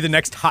wants to be the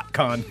next hot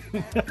con.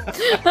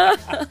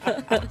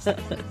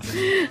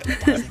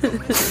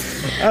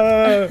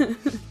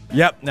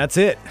 Yep, that's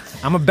it.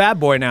 I'm a bad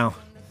boy now.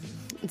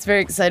 It's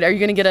very exciting. Are you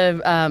going to get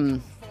a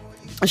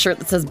shirt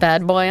that says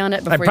bad boy on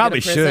it before I you probably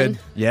go to prison?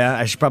 should. Yeah,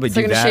 I should probably So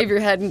do you're going that. to shave your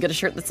head and get a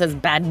shirt that says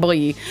bad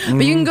boy.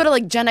 But you can go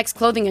to Gen X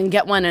Clothing and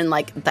get one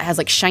that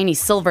has shiny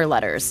silver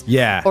letters.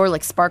 Yeah. Or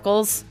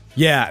sparkles.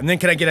 Yeah, and then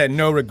can I get a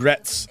no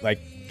regrets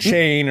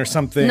chain or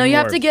something? No, you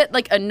have to get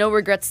a no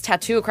regrets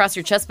tattoo across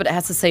your chest, but it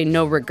has to say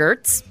no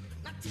regrets.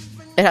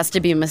 It has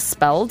to be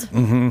misspelled.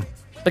 Mm-hmm.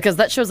 Because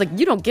that shows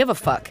you don't give a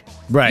fuck.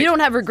 Right. You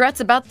don't have regrets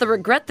about the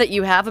regret that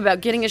you have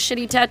about getting a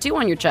shitty tattoo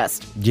on your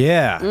chest.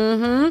 Yeah.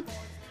 Mm-hmm.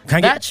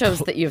 That shows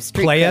that you have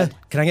street playa. cred.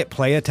 Can I get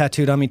playa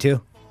tattooed on me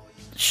too?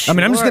 Sure. I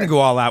mean, I'm just gonna go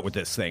all out with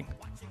this thing.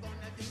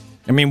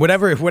 I mean,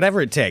 whatever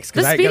it takes. The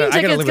Because I speeding gotta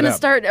ticket's live it going to up.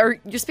 start, or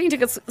your speeding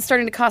ticket's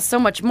starting to cost so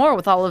much more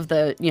with all of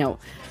the,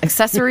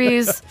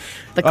 accessories,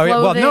 the Oh, clothing.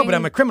 yeah, well, no, but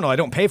I'm a criminal. I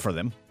don't pay for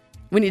them.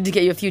 We need to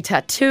get you a few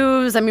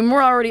tattoos. I mean,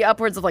 we're already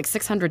upwards of like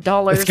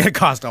 $600. It's going to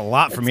cost a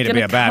lot for me to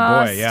be a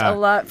bad boy. Yeah. A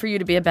lot for you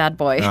to be a bad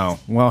boy. Oh,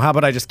 well, how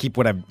about I just keep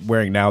what I'm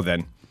wearing now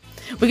then?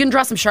 We can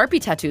draw some Sharpie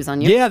tattoos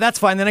on you. Yeah, that's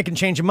fine. Then I can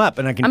change them up,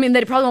 and I can. I mean,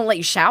 they probably won't let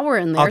you shower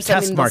in there, I'll so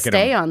test they'll market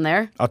stay them. on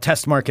there. I'll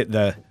test market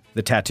the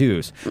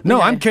tattoos.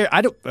 No, Okay.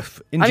 I don't.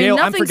 In jail,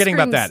 I'm nothing forgetting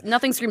about that.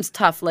 Nothing screams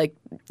tough like,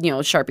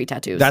 Sharpie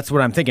tattoos. That's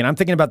what I'm thinking. I'm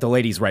thinking about the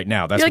ladies right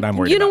now. That's You're what like, I'm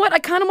worried you about. know what? I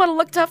kind of want to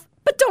look tough,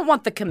 but don't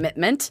want the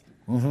commitment.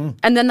 Mm-hmm.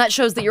 And then that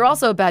shows that you're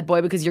also a bad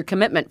boy because you're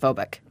commitment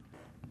phobic.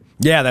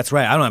 Yeah, that's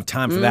right. I don't have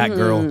time for that,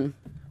 girl.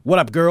 What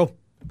up, girl?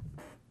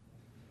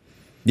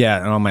 Yeah,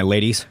 and all my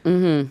ladies.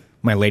 Mm-hmm.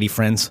 My lady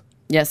friends.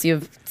 Yes, you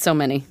have so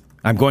many.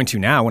 I'm going to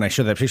now when I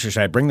show that picture.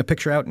 Should I bring the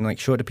picture out and like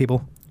show it to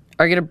people?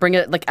 Are you going to bring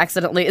it like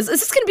accidentally? Is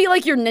this going to be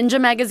like your ninja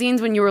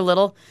magazines when you were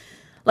little?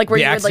 Like where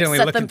you would like accidentally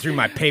set looking them through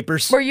my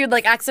papers. where you'd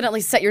like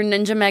accidentally set your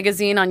ninja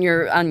magazine on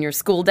your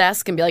school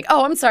desk and be like,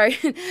 "Oh, I'm sorry.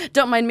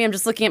 Don't mind me. I'm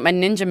just looking at my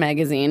ninja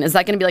magazine." Is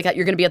that going to be like that?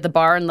 You're going to be at the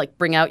bar and like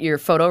bring out your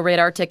photo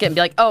radar ticket and be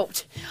like, "Oh,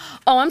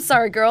 I'm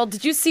sorry, girl.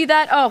 Did you see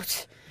that? Oh,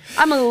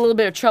 I'm in a little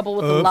bit of trouble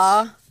with the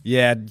law."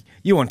 Yeah,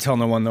 you won't tell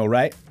no one though,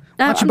 right?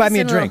 Why don't you buy me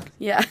a drink?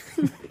 Yeah.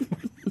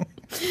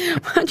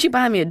 Why don't you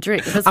buy me a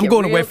drink? I'm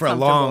going away for a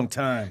long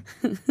time.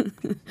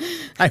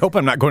 I hope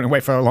I'm not going away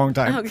for a long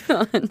time.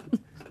 Oh, God.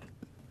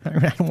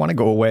 I don't want to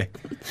go away.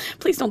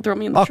 Please don't throw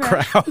me in the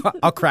trash.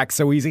 I'll crack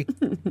so easy.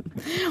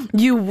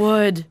 You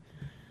would.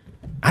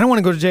 I don't want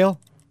to go to jail.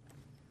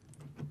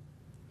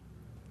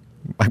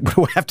 What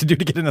do I have to do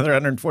to get another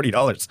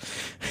 $140?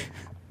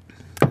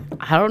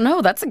 I don't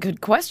know. That's a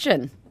good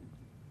question.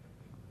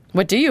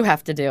 What do you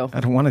have to do?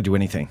 I don't want to do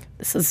anything.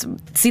 This is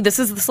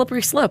the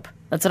slippery slope.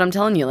 That's what I'm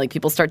telling you. Like,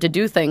 people start to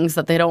do things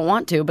that they don't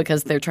want to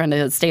because they're trying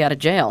to stay out of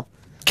jail.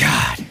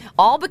 God.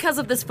 All because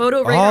of this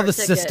photo radar All the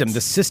ticket. system.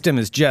 The system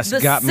has just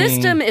got me. The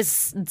system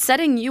is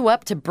setting you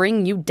up to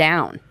bring you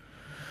down.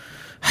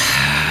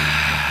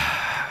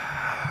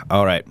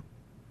 All right.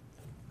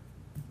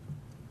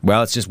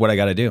 Well, it's just what I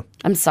got to do.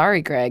 I'm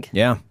sorry, Greg.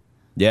 Yeah.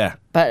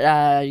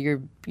 But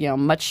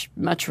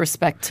much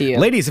respect to you.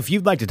 Ladies, if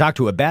you'd like to talk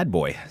to a bad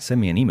boy,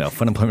 send me an email.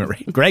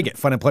 Greg at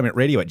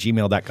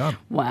funemploymentradio@gmail.com.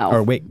 Wow.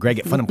 Or wait, Greg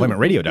at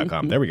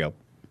funemploymentradio.com. There we go.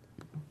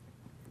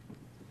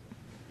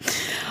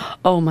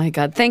 Oh, my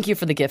God. Thank you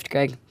for the gift,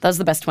 Greg. That was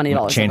the best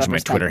 $20 Change I've ever my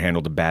spent. Twitter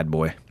handle to bad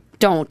boy.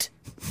 Don't.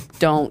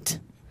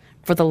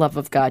 For the love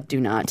of God,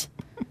 do not.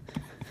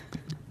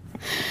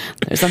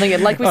 There's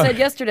something, like we said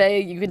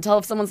yesterday, you can tell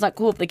if someone's not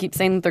cool if they keep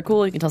saying that they're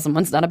cool. You can tell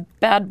someone's not a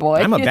bad boy.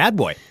 I'm a bad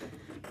boy.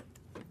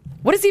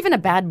 What is even a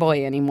bad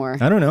boy anymore?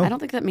 I don't know. I don't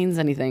think that means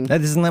anything.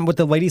 Isn't that what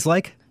the ladies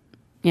like?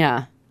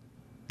 Yeah.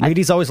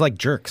 Ladies always like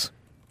jerks.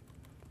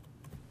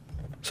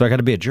 So I got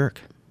to be a jerk.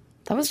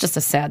 That was just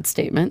a sad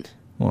statement.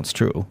 Well, it's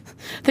true.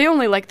 They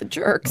only like the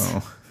jerks.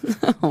 Oh.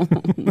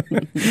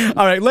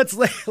 All right, let's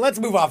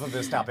move off of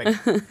this topic.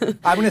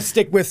 I'm going to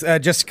stick with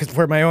just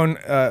for my own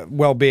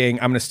well-being.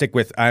 I'm going to stick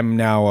with I'm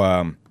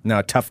now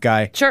a tough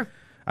guy. Sure.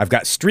 I've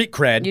got street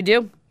cred. You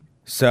do?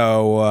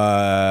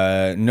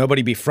 So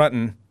nobody be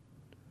frontin'.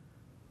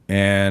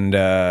 And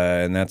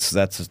that's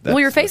well,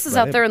 your face is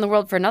out there in the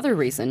world for another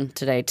reason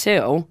today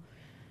too.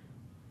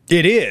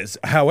 It is.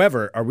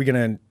 However, are we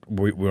want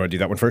to do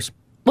that one first?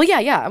 Well,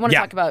 yeah. I want to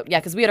talk about,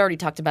 because we had already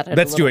talked about it.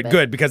 Let's do it bit.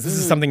 good, because this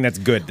is something that's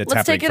good that's Let's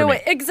happening take it for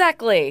away. me.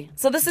 Exactly.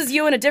 So this is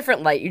you in a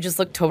different light. You just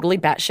look totally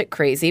batshit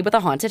crazy with a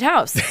haunted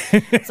house.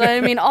 So,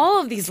 I mean,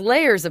 all of these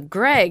layers of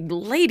Greg,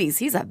 ladies,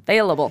 he's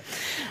available.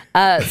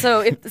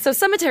 So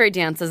Cemetery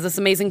Dance is this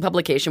amazing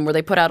publication where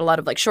they put out a lot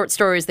of like short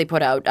stories. They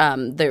put out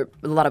there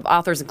a lot of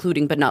authors,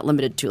 including but not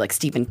limited to like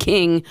Stephen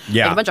King,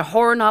 like a bunch of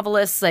horror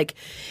novelists. Like,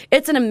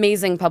 it's an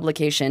amazing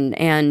publication.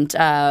 And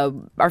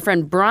our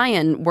friend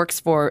Brian works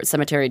for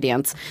Cemetery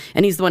Dance,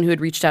 and he's the one who had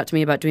reached out to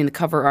me about doing the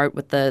cover art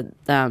with the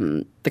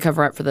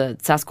cover art for the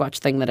Sasquatch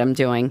thing that I'm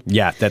doing.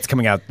 Yeah, that's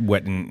coming out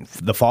in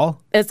the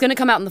fall? It's going to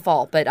come out in the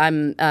fall, but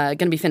I'm going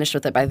to be finished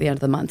with it by the end of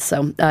the month.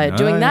 So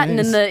doing that, and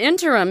in the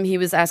interim, he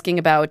was asking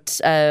about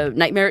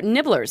Nightmare at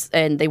Nibblers,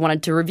 and they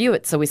wanted to review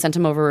it, so we sent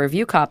him over a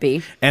review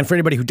copy. And for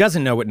anybody who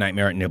doesn't know what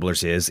Nightmare at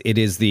Nibblers is, it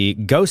is the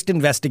ghost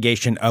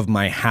investigation of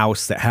my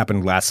house that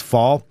happened last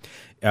fall.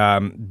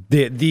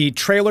 The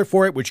trailer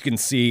for it, which you can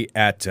see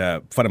at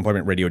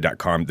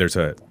funemploymentradio.com, there's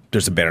a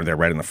banner there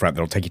right in the front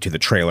that'll take you to the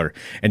trailer,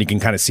 and you can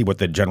kind of see what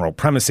the general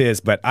premise is.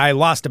 But I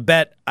lost a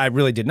bet. I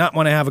really did not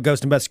want to have a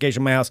ghost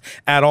investigation in my house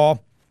at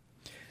all.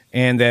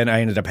 And then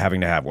I ended up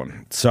having to have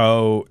one.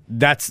 So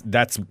that's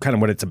kind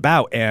of what it's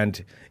about.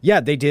 And yeah,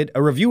 they did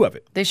a review of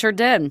it. They sure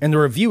did. And the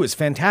review is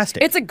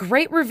fantastic. It's a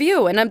great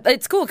review. And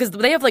it's cool because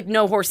they have like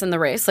no horse in the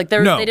race. Like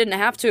they didn't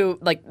have to,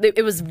 like,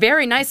 it was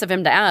very nice of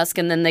him to ask.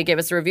 And then they gave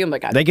us a review. I'm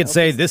like, they could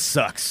say this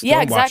sucks.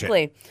 Yeah,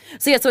 exactly.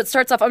 So so it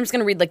starts off, I'm just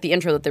going to read like the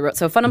intro that they wrote.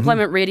 So Fun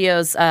Employment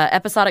Radio's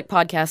episodic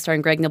podcast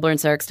starring Greg Nibbler and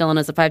Sarah Stillen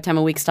is a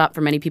 5-time-a-week stop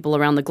for many people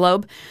around the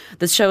globe.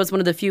 This show is one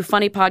of the few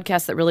funny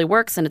podcasts that really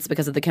works, and it's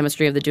because of the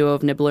chemistry of the duo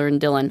of Nibbler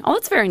and Dylan. Oh,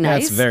 that's very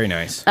nice. That's very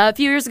nice. A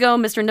few years ago,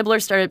 Mr. Nibbler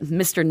started...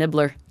 Mr.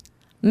 Nibbler.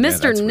 Mr.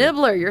 that's weird.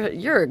 Nibbler,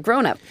 you're a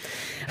grown-up.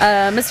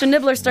 Mr.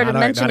 Nibbler started Not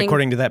mentioning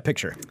according to that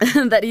picture.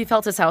 that he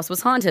felt his house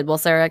was haunted. Well,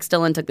 Sarah X.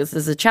 Dillon took this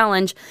as a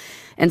challenge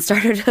and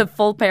started a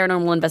full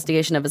paranormal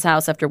investigation of his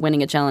house after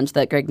winning a challenge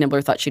that Greg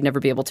Nibbler thought she'd never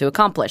be able to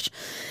accomplish.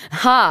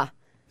 Ha!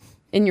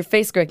 In your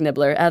face, Greg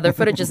Nibbler. Their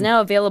footage is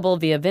now available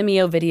via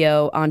Vimeo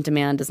video on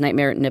demand as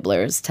Nightmare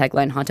Nibbler's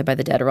tagline, Haunted by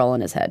the Dead, are all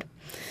in his head.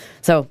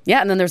 So,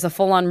 yeah, and then there's a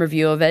full-on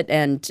review of it,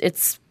 and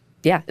it's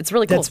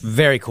really cool. That's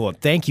very cool.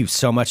 Thank you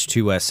so much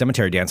to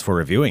Cemetery Dance for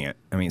reviewing it.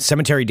 I mean,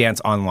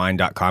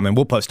 cemeterydanceonline.com, and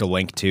we'll post a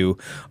link to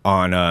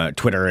on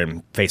Twitter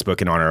and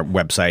Facebook and on our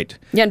website.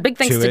 Yeah, and big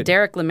thanks to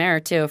Derek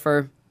Lemaire, too,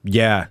 for...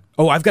 Yeah.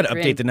 Oh, I've got to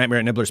update the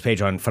Nightmare Nibbler's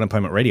page on Fun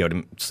Employment Radio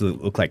to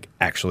look like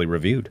actually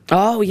reviewed.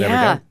 Oh,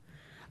 yeah.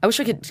 I wish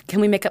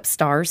can we make up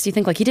stars? Do you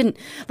think, like, he didn't,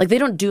 like, they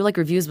don't do, like,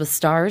 reviews with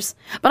stars?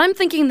 But I'm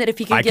thinking that if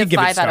he could give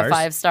 5 out of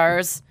 5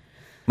 stars.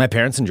 My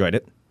parents enjoyed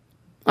it.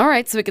 All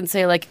right, so we can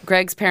say, like,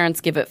 Greg's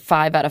parents give it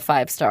 5 out of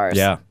 5 stars.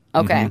 Yeah.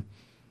 Okay.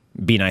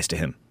 Mm-hmm. Be nice to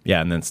him.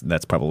 Yeah, and then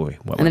that's probably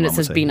what And then it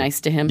says, be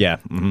nice to him? Yeah.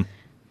 Mm-hmm.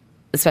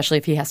 Especially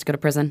if he has to go to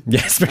prison?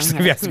 Yeah, especially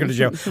if he has to go to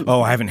jail.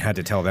 Oh, I haven't had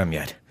to tell them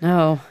yet.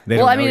 No. They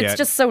don't know it's yet.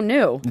 just so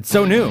new. It's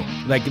so new.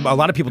 Like, a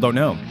lot of people don't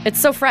know.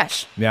 It's so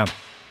fresh. Yeah.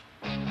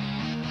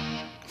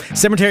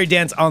 Cemetery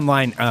Dance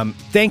Online.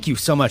 Thank you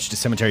so much to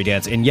Cemetery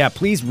Dance. And yeah,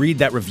 please read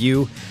that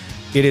review.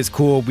 It is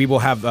cool. We will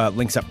have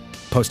links up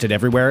posted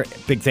everywhere.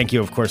 Big thank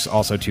you, of course,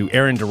 also to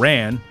Aaron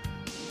Duran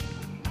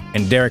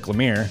and Derek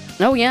Lemire.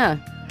 Oh, yeah.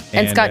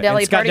 And Scott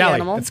Daly, Party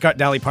Animal. And Scott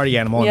Daly, Party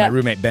Animal, Yeah. and my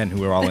roommate Ben,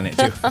 who were all in it,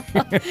 too.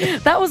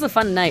 That was a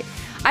fun night.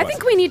 I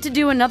think we need to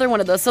do another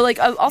one of those. So, like,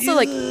 also,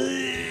 like...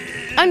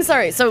 I'm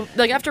sorry. So,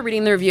 like, after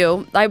reading the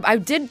review, I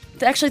did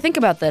actually think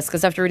about this,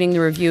 because after reading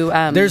the review...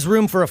 There's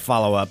room for a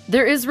follow-up.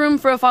 There is room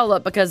for a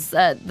follow-up, because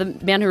the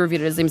man who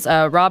reviewed it, his name's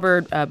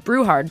Robert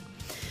Bruhard,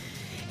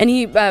 and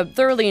he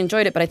thoroughly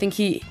enjoyed it, but I think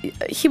he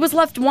was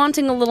left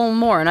wanting a little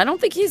more, and I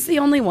don't think he's the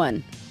only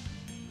one.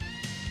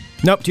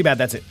 Nope, too bad.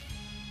 That's it.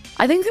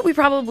 I think that we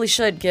probably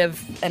should give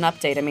an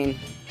update. I mean,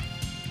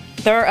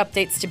 there are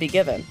updates to be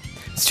given.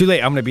 It's too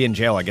late. I'm going to be in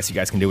jail. I guess you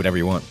guys can do whatever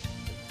you want.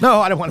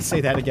 No, I don't want to say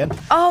that again.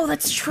 Oh,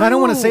 that's true. I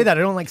don't want to say that.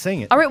 I don't like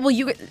saying it. All right, well,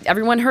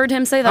 everyone heard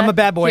him say that. I'm a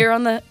bad boy.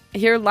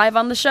 Here live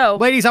on the show.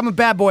 Ladies, I'm a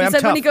bad boy. He I'm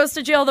said tough. when he goes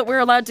to jail that we're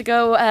allowed to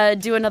go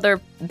do another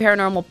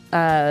paranormal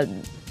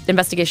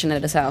investigation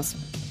at his house.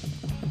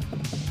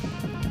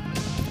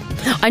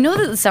 I know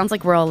that it sounds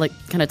like we're all like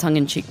kind of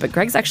tongue-in-cheek, but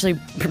Greg's actually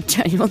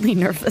genuinely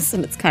nervous,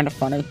 and it's kind of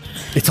funny.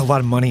 It's a lot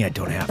of money I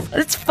don't have.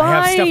 It's fine.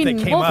 I have stuff that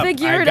came we'll up.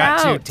 figure it out.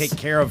 I got to take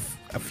care of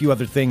a few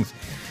other things.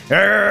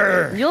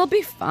 Urgh. You'll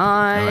be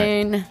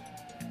fine.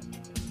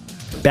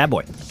 Right. Bad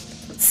boy.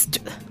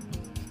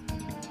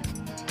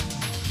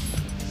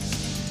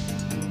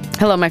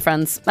 Hello, my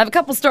friends. I have a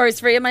couple stories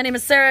for you. My name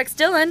is Sarah X.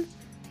 Dillon.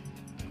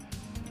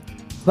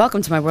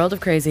 Welcome to my world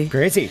of crazy.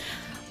 Crazy.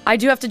 I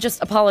do have to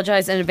just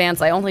apologize in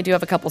advance. I only do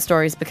have a couple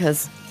stories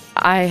because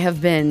I have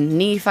been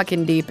knee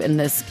fucking deep in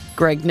this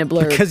Greg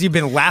Nibbler Because you've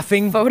been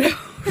laughing photo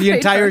the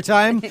entire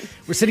time?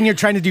 We're sitting here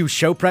trying to do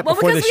show prep before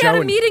the show. Well, because we had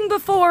a meeting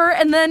before,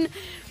 and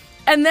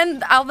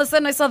then all of a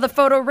sudden I saw the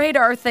photo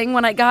radar thing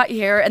when I got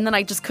here, and then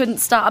I just couldn't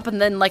stop, and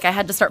then like I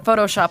had to start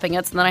photoshopping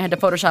it, so then I had to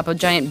Photoshop a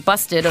giant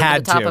busted over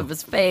the top of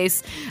his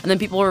face, and then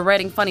people were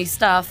writing funny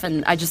stuff,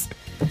 and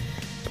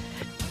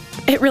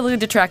it really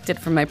detracted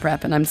from my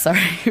prep, and I'm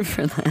sorry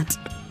for that.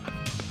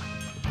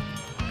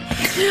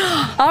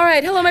 All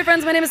right, hello my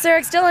friends, my name is Sarah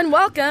X. Dillon.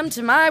 Welcome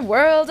to my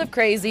world of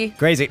crazy.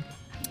 Crazy.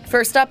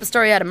 First up, a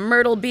story out of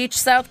Myrtle Beach,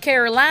 South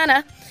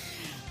Carolina.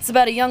 It's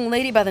about a young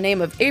lady by the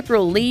name of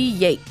April Lee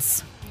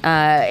Yates.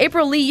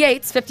 April Lee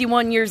Yates,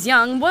 51 years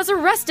young, was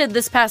arrested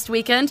this past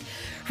weekend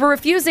for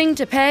refusing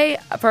to pay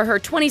for her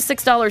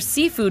 $26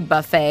 seafood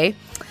buffet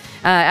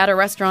at a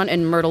restaurant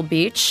in Myrtle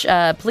Beach.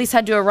 Police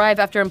had to arrive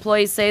after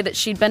employees say that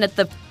she'd been at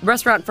the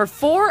restaurant for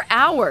 4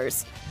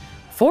 hours.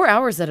 4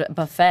 hours at a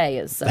buffet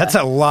is... That's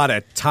a lot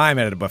of time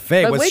at a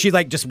buffet. Was she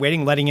like just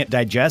waiting, letting it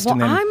digest? Well,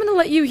 and then... I'm going to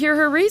let you hear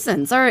her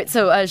reasons. All right,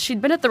 so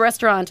she'd been at the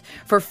restaurant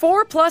for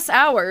 4+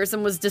 hours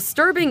and was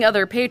disturbing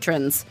other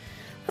patrons.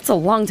 That's a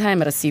long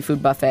time at a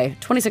seafood buffet.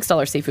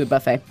 $26 seafood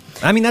buffet.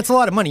 I mean, that's a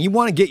lot of money. You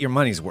want to get your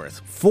money's worth.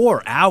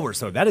 4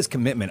 hours, though. That is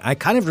commitment. I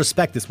kind of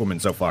respect this woman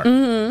so far.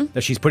 Mm-hmm.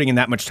 That she's putting in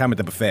that much time at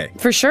the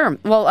buffet. For sure.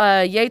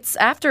 Well, Yates,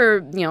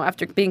 after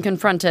being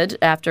confronted,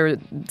 after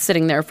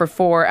sitting there for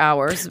 4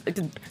 hours,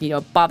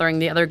 bothering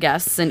the other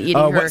guests and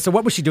eating her... So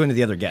what was she doing to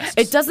the other guests?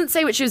 It doesn't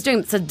say what she was doing.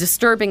 It said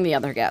disturbing the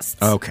other guests.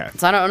 Okay.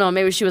 So I don't know.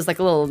 Maybe she was like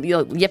a little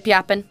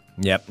yip-yapping.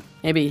 Yep.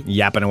 Maybe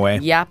yapping away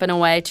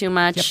too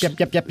much. Yep.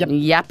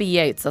 Yappy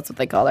Yates, that's what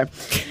they call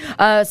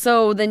her.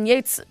 So then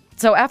Yates,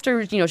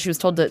 after she was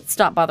told to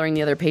stop bothering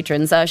the other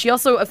patrons, she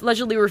also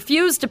allegedly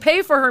refused to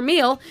pay for her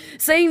meal,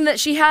 saying that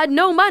she had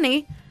no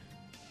money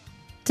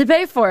to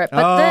pay for it.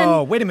 But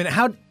then, wait a minute.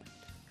 How?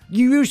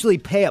 You usually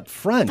pay up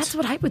front. That's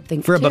what I would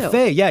think for too. a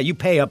buffet. Yeah, you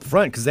pay up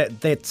front because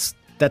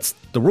that's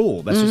the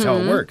rule. That's just how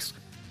it works.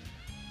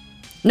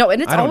 No,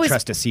 and it's I don't always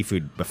trust a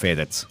seafood buffet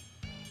that's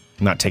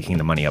not taking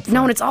the money up front.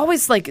 No, and it's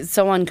always like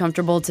so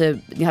uncomfortable to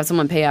have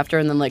someone pay after,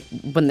 and then like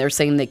when they're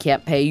saying they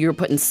can't pay, you're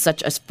put in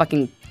such a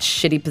fucking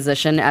shitty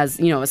position as,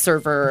 you know, a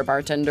server or a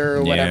bartender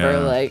or whatever. Yeah.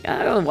 Like,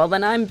 oh, well,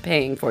 then I'm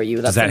paying for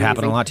you. Does that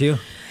happen a lot to you?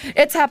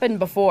 It's happened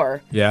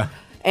before. Yeah.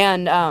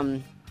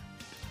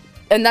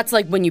 And that's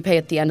like when you pay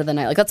at the end of the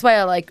night. Like that's why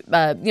I like,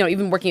 you know,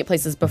 even working at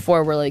places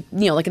before where like,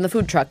 you know, like in the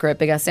food truck or at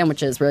Big Ass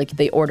Sandwiches where like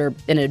they order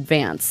in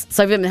advance.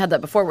 So I've even had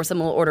that before where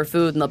someone will order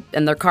food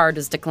and their card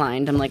is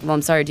declined. I'm like, well,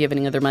 I'm sorry, do you have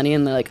any other money?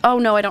 And they're like, oh,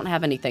 no, I don't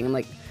have anything. I'm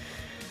like,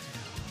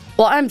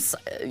 well,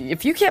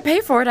 if you can't pay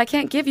for it, I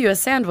can't give you a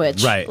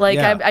sandwich. Right. Like,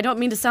 yeah. I don't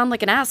mean to sound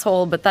like an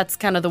asshole, but that's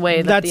kind of the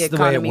way that the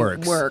economy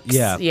works.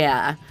 Yeah.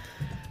 Yeah.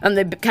 And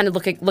they kind of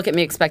look at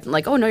me expecting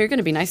like, oh, no, you're going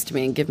to be nice to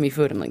me and give me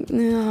food. I'm like,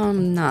 no,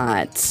 I'm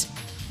not.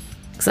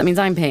 Because that means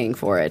I'm paying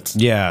for it.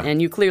 Yeah. And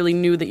you clearly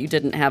knew that you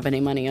didn't have any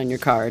money on your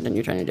card and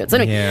you're trying to do it. So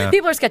anyway, Yeah.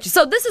 people are sketchy.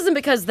 So this isn't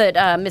because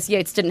that Miss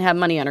Yates didn't have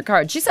money on her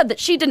card. She said that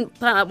she didn't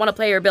want to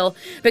pay her bill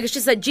because she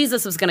said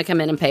Jesus was going to come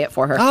in and pay it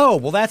for her. Oh,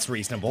 well, that's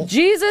reasonable.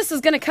 Jesus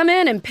is going to come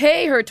in and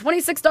pay her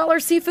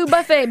 $26 seafood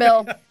buffet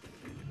bill.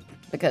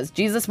 Because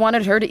Jesus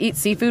wanted her to eat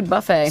seafood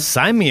buffet.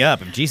 Sign me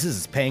up if Jesus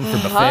is paying for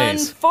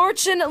buffets.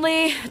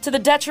 Unfortunately, to the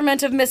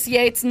detriment of Miss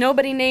Yates,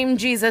 nobody named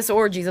Jesus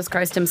or Jesus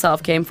Christ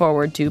himself came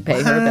forward to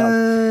pay her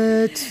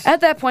bill.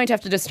 At that point,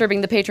 after disturbing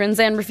the patrons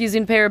and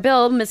refusing to pay her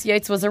bill, Miss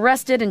Yates was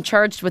arrested and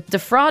charged with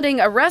defrauding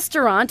a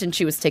restaurant, and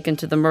she was taken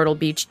to the Myrtle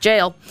Beach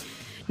jail.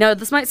 Now,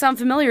 this might sound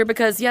familiar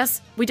because,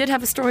 yes, we did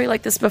have a story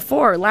like this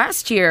before.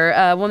 Last year,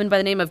 a woman by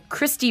the name of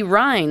Christy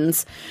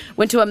Rhines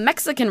went to a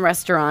Mexican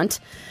restaurant,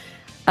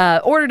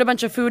 ordered a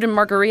bunch of food and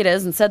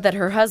margaritas and said that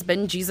her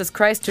husband, Jesus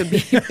Christ, would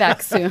be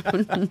back soon.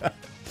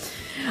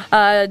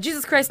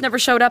 Jesus Christ never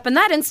showed up in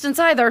that instance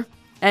either.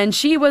 And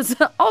she was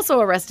also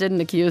arrested and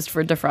accused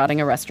for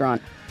defrauding a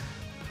restaurant.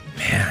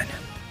 Man.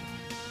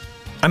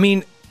 I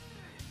mean,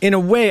 in a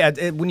way,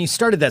 when you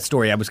started that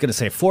story, I was going to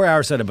say 4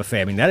 hours at a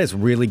buffet. I mean, that is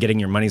really getting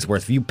your money's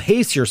worth. If you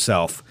pace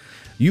yourself,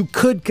 you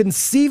could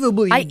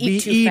conceivably be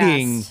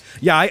eating. Fast.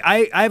 Yeah,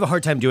 I have a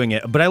hard time doing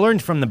it, but I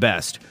learned from the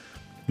best.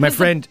 Who's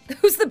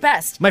the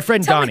best? My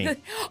friend Tell Donnie. me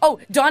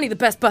Donnie, the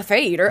best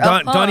buffet eater.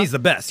 Donnie's the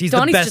best.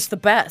 Donnie's just the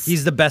best.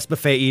 He's the best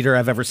buffet eater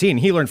I've ever seen.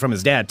 He learned from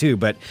his dad, too.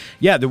 But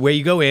yeah, the way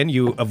you go in,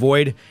 you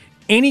avoid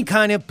any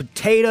kind of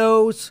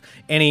potatoes,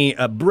 any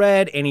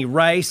bread, any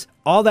rice.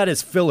 All that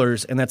is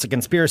fillers, and that's a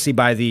conspiracy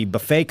by the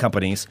buffet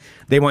companies.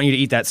 They want you to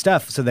eat that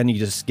stuff, so then you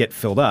just get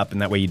filled up,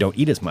 and that way you don't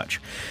eat as much.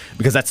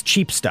 Because that's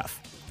cheap stuff.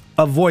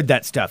 Avoid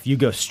that stuff. You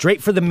go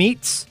straight for the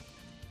meats.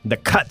 The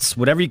cuts,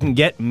 whatever you can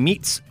get,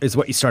 meats is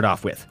what you start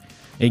off with.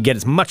 And you get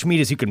as much meat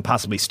as you can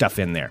possibly stuff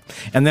in there.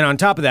 And then on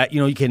top of that,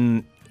 you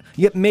can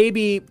get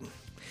maybe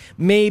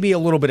a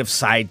little bit of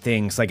side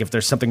things, like if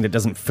there's something that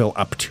doesn't fill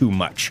up too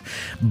much.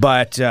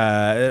 But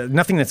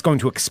nothing that's going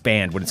to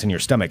expand when it's in your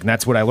stomach. And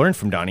that's what I learned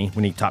from Donnie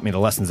when he taught me the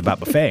lessons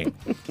about buffet.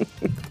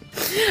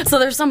 So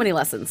there's so many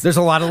lessons. There's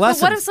a lot of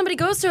lessons. But what if somebody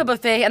goes to a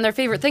buffet and their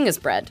favorite thing is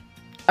bread?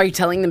 Are you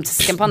telling them to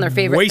skimp on their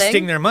favorite thing?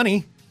 Wasting their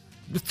money.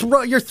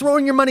 You're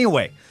throwing your money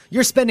away.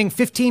 You're spending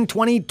 $15,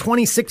 $20,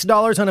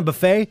 $26 on a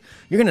buffet.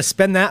 You're going to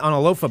spend that on a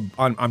loaf of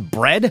on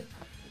bread?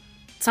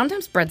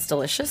 Sometimes bread's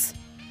delicious.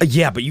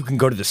 Yeah, but you can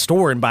go to the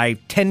store and buy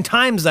 10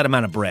 times that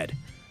amount of bread.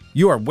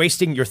 You're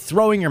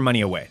throwing your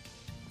money away.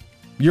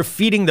 You're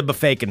feeding the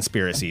buffet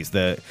conspiracies,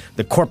 the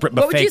corporate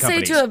buffet companies. What would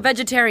you say to a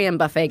vegetarian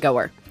buffet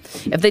goer?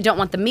 If they don't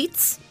want the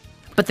meats,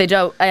 but they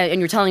don't, and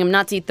you're telling them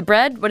not to eat the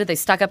bread, what did they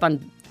stock up on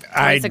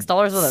 $26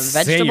 worth of vegetables?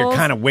 I'd say you're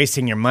kind of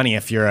wasting your money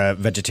if you're a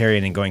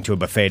vegetarian and going to a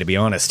buffet, to be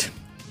honest.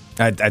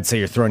 I'd say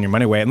you're throwing your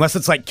money away, unless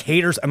it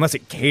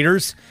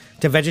caters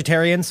to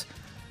vegetarians.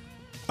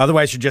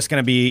 Otherwise, you're just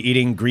going to be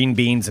eating green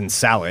beans and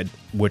salad,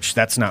 which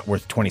that's not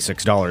worth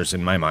 $26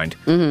 in my mind.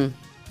 Mm-hmm.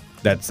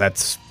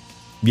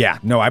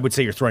 I would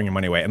say you're throwing your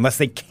money away. Unless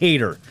they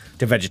cater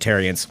to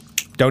vegetarians,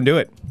 don't do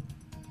it.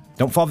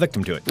 Don't fall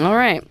victim to it. All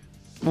right.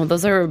 Well,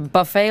 those are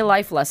buffet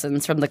life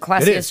lessons from the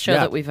classiest show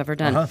that we've ever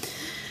done. Uh-huh.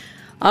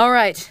 All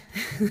right.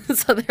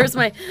 So there's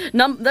my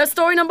there's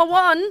story number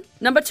one.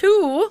 Number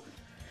two.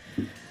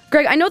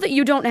 Greg, I know that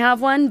you don't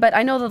have one, but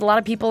I know that a lot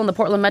of people in the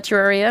Portland metro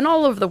area and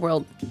all over the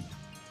world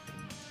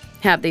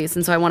have these,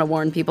 and so I want to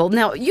warn people.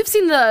 Now, you've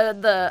seen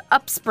the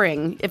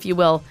upspring, if you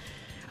will,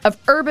 of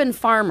urban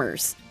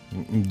farmers.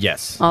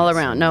 Yes. All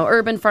around. Now,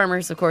 urban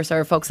farmers, of course,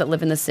 are folks that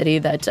live in the city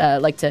that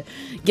like to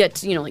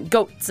get, like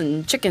goats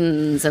and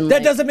chickens. And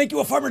that doesn't make you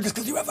a farmer just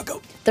because you have a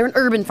goat. They're an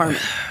urban farmer.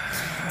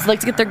 So they like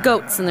to get their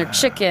goats and their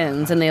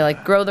chickens, and they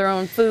like grow their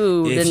own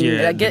food and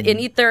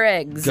eat their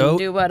eggs and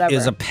do whatever. Goat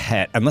is a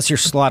pet, unless you're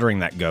slaughtering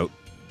that goat.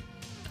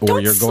 Or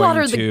Don't you're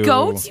slaughter going to the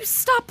goats. You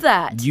stop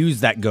that.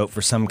 Use that goat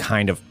for some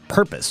kind of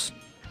purpose.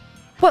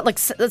 What, like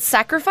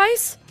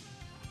sacrifice?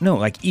 No,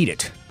 like eat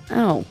it.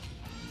 Oh.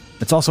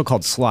 It's also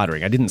called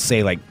slaughtering. I didn't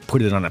say like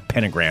put it on a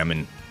pentagram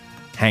and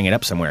hang it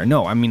up somewhere.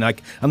 No, I mean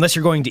like unless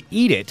you're going to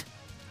eat it,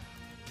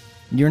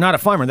 you're not a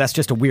farmer. That's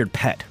just a weird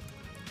pet.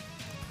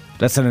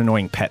 That's an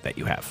annoying pet that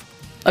you have.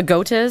 A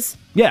goat is?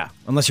 Yeah,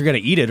 unless you're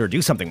going to eat it or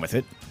do something with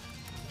it.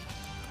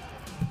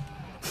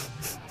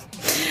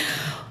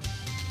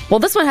 Well,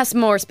 this one has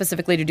more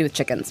specifically to do with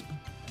chickens.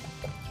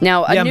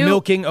 Now,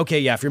 milking. Okay,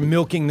 yeah. If you're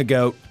milking the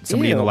goat,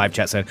 somebody in the live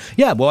chat said,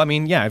 yeah. Well, I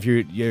mean, yeah. If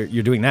you're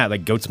doing that,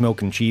 like goat's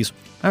milk and cheese,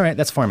 all right,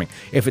 that's farming.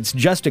 If it's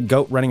just a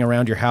goat running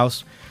around your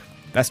house,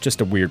 that's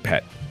just a weird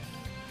pet.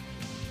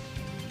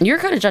 You're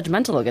kind of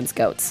judgmental against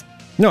goats.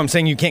 No, I'm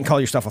saying you can't call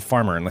yourself a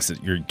farmer unless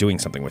you're doing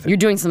something with it. You're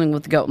doing something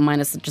with the goat,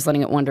 minus just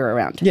letting it wander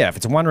around. Yeah, if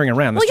it's wandering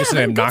around, that's just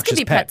an obnoxious goats could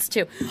be pet. Pets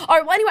too. All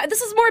right. Well, anyway,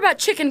 this is more about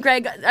chicken,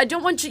 Greg. I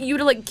don't want you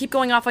to keep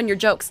going off on your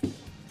jokes.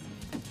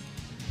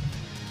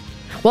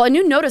 Well, a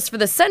new notice for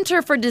the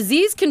Center for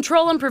Disease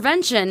Control and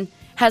Prevention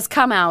has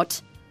come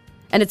out,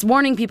 and it's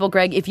warning people,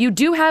 Greg, if you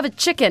do have a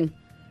chicken,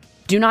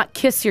 do not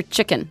kiss your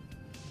chicken.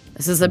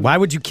 Why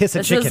would you kiss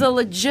a chicken? This is a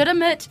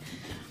legitimate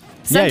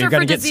Center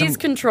for Disease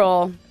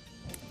Control.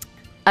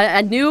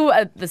 I knew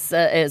this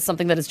is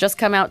something that has just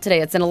come out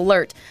today. It's an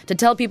alert to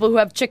tell people who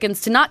have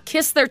chickens to not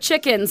kiss their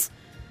chickens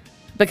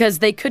because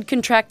they could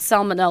contract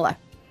salmonella.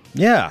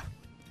 Yeah.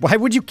 Why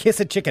would you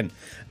kiss a chicken?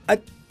 I'm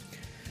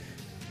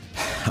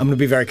going to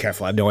be very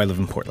careful. I know I live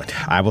in Portland.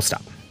 I will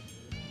stop.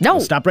 No.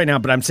 I'll stop right now,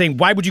 but I'm saying,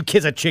 why would you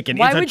kiss a chicken?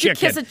 Why would you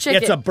kiss a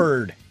chicken? It's a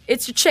bird.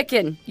 It's your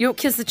chicken. You don't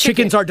kiss the chicken.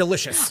 Chickens are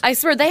delicious. I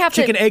swear, they have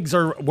Chicken eggs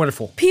are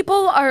wonderful.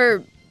 People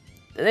are...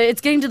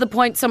 It's getting to the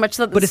point so much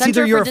that the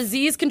Center for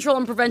Disease Control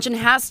and Prevention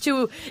has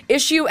to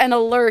issue an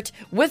alert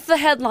with the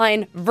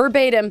headline,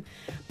 verbatim,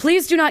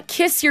 please do not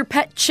kiss your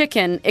pet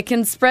chicken. It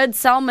can spread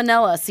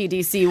salmonella,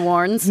 CDC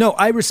warns. No,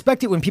 I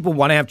respect it when people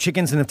want to have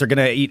chickens and if they're going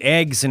to eat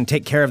eggs and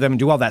take care of them and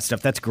do all that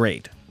stuff. That's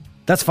great.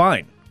 That's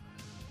fine.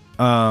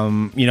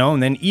 And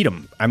then eat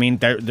them. I mean,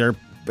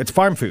 it's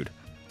farm food.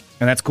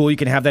 And that's cool. You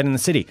can have that in the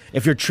city.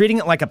 If you're treating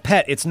it like a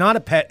pet, it's not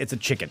a pet, it's a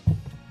chicken.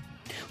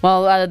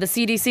 Well, the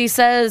CDC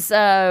says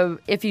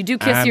if you do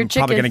kiss your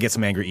chicken... I'm probably going to get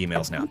some angry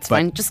emails now. It's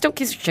fine. Just don't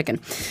kiss your chicken.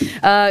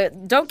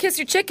 Don't kiss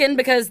your chicken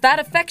because that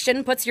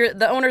affection puts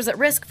the owners at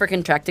risk for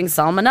contracting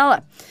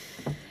salmonella.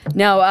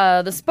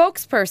 Now, the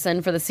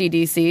spokesperson for the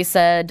CDC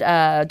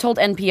told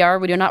NPR,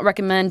 we do not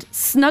recommend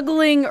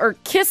snuggling or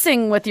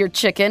kissing with your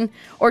chicken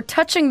or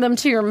touching them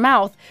to your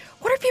mouth.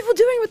 What are people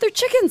doing with their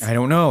chickens? I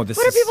don't know.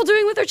 What are people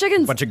doing with their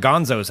chickens? A bunch of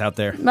gonzos out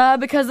there.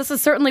 Because this is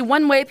certainly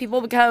one way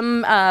people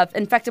become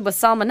infected with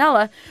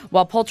salmonella.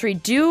 While poultry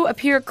do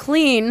appear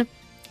clean,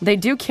 they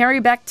do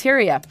carry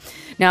bacteria.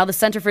 Now, the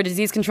Center for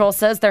Disease Control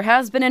says there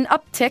has been an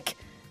uptick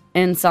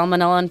in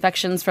salmonella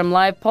infections from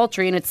live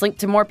poultry, and it's linked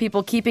to more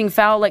people keeping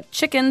fowl like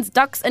chickens,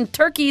 ducks, and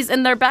turkeys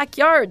in their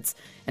backyards,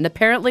 and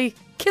apparently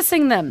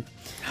kissing them.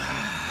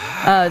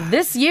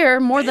 This year,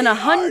 more than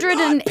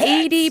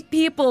 180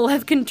 people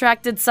have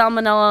contracted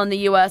salmonella in the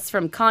U.S.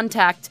 from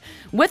contact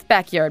with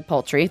backyard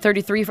poultry.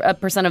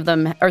 33% of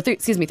them,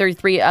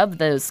 33 of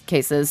those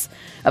cases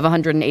of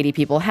 180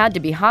 people had to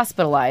be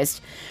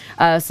hospitalized.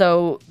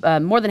 So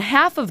more than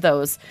half of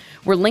those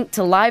were linked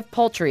to live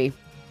poultry.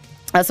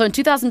 So in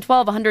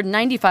 2012,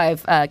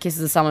 195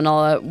 cases of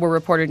salmonella were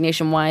reported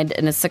nationwide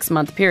in a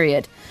 6-month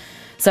period.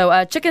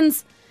 So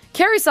chickens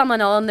carry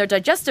salmonella in their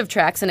digestive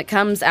tracts, and it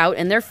comes out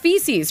in their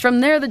feces. From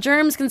there, the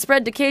germs can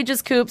spread to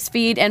cages, coops,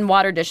 feed, and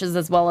water dishes,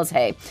 as well as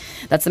hay.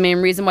 That's the main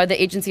reason why the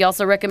agency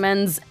also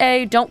recommends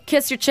A, don't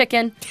kiss your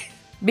chicken,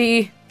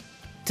 B,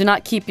 do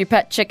not keep your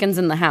pet chickens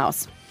in the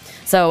house.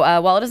 So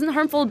while it isn't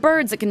harmful to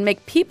birds, it can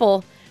make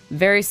people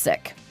very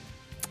sick.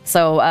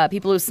 So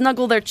people who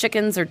snuggle their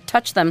chickens or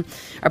touch them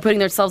are putting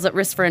themselves at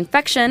risk for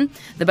infection.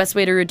 The best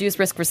way to reduce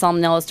risk for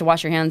salmonella is to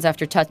wash your hands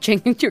after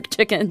touching your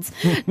chickens.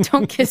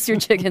 Don't kiss your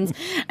chickens.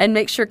 And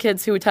make sure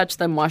kids who touch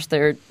them wash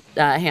their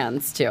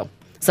hands, too.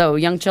 So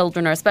young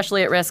children are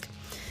especially at risk.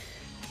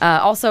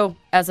 Also,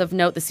 as of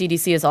note, the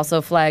CDC has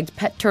also flagged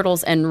pet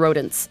turtles and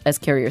rodents as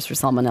carriers for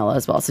salmonella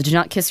as well. So do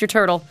not kiss your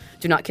turtle.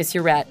 Do not kiss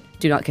your rat.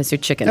 Do not kiss your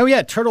chicken. Oh,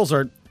 yeah. Turtles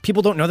are...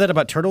 People don't know that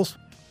about turtles?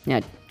 Yeah.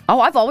 Oh,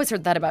 I've always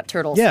heard that about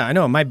turtles. Yeah, I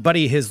know. My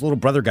buddy, his little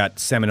brother got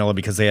salmonella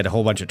because they had a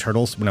whole bunch of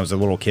turtles when I was a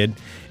little kid.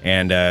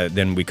 And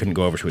then we couldn't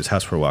go over to his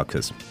house for a while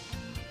because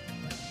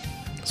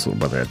his little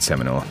brother had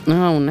salmonella.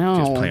 Oh, no.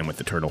 Just playing with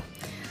the turtle.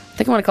 I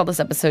think I want to call this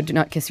episode, Do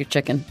Not Kiss Your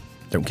Chicken.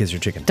 Don't kiss your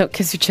chicken. Don't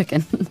kiss your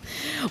chicken.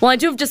 Well, I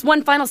do have just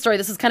one final story.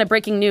 This is kind of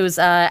breaking news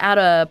out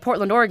of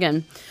Portland,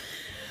 Oregon.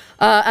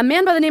 A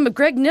man by the name of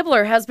Greg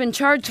Nibbler has been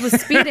charged with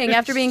speeding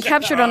after being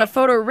captured on a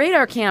photo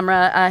radar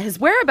camera. His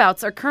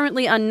whereabouts are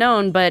currently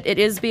unknown, but it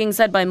is being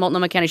said by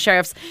Multnomah County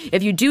Sheriffs,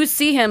 if you do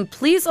see him,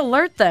 please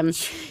alert them.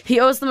 He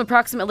owes them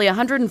approximately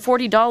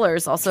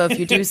 $140. Also, if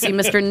you do see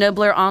Mr.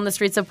 Nibbler on the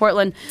streets of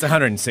Portland, it's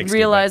 $160.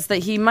 Realize that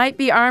he might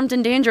be armed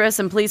and dangerous,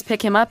 and please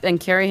pick him up and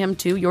carry him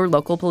to your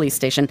local police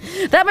station.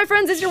 That, my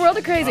friends, is your World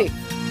of Crazy.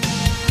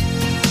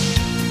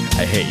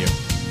 I hate you.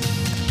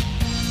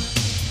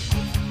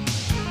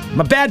 I'm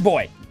a bad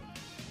boy.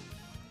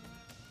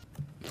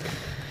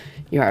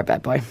 You are a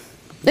bad boy.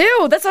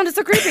 Ew, that sounded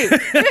so creepy.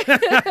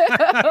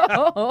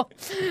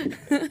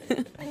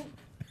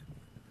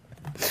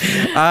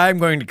 I'm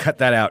going to cut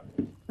that out.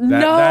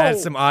 No. That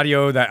is some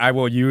audio that I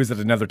will use at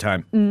another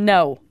time.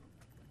 No.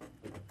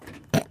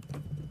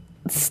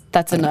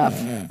 That's enough.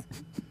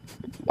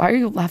 Why are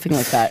you laughing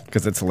like that?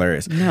 Because it's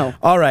hilarious. No.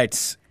 All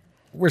right.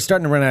 we're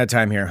starting to run out of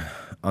time here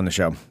on the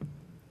show.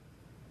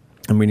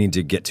 And we need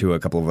to get to a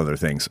couple of other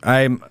things.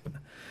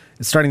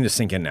 It's starting to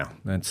sink in now.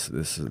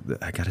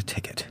 I got a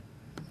ticket.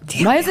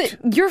 Why is it?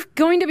 You're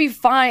going to be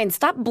fine.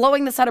 Stop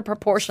blowing this out of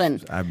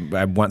proportion.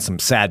 I want some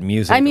sad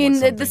music. I mean,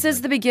 this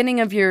is the beginning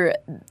of your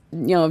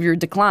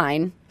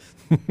decline.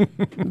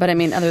 But I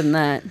mean, other than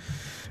that.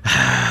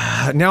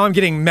 Now I'm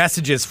getting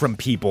messages from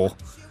people.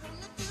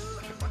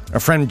 Our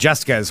friend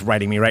Jessica is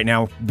writing me right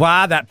now.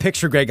 Wow, that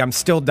picture, Greg, I'm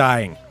still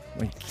dying.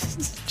 Like,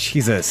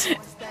 Jesus.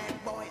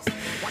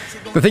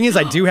 The thing is,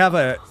 I do have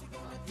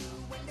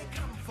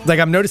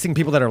I'm noticing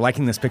people that are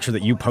liking this picture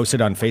that you posted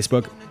on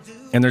Facebook.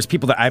 And there's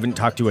people that I haven't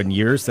talked to in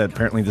years that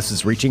apparently this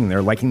is reaching, and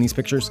they're liking these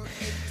pictures.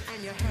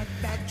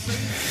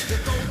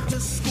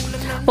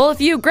 Well,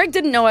 Greg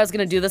didn't know I was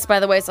going to do this, by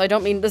the way, so I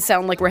don't mean to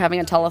sound like we're having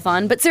a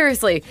telethon. But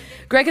seriously,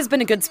 Greg has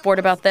been a good sport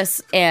about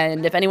this.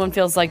 And if anyone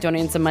feels like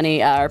donating some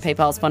money, our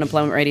PayPal is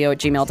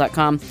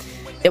funemploymentradio@gmail.com.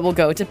 It will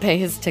go to pay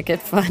his ticket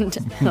fund.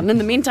 And in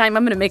the meantime,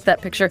 I'm going to make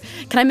that picture.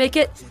 Can I make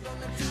it?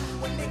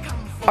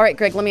 All right,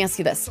 Greg, let me ask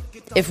you this.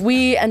 If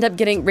we end up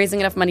raising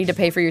enough money to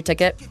pay for your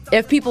ticket,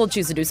 if people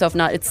choose to do so, if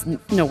not, it's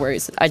no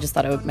worries. I just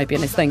thought it might be a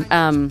nice thing.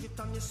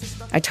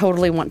 I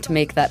totally want to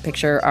make that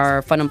picture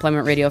our Fun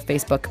Employment Radio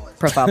Facebook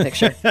profile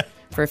picture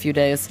for a few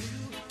days.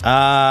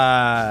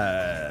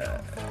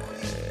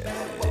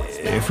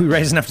 If we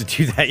raise enough to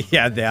do that,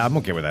 yeah, I'm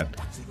okay with that.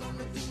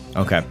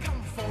 Okay.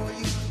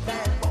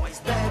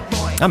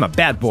 I'm a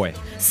bad boy.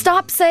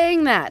 Stop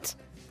saying that.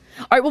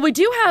 All right, well, we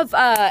do have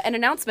an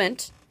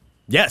announcement.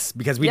 Yes,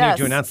 because we need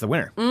to announce the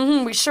winner.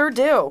 Mm-hmm, we sure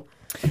do.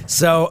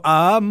 So,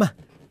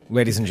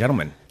 ladies and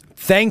gentlemen,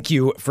 thank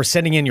you for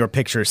sending in your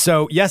pictures.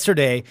 So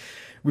yesterday,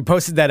 we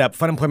posted that up,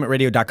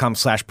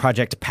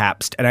 funemploymentradio.com/Project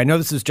PABST. And I know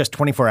this is just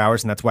 24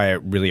 hours, and that's why I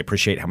really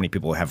appreciate how many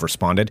people have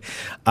responded.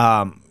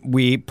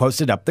 We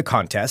posted up the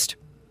contest.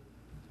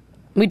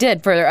 We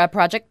did for a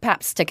Project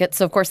PABST ticket.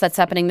 So, of course, that's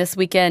happening this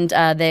weekend,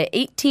 the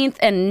 18th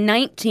and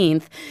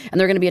 19th. And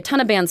there are going to be a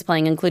ton of bands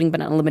playing, including but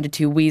not limited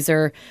to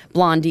Weezer,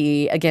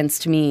 Blondie,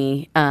 Against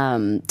Me.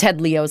 Ted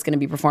Leo is going to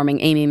be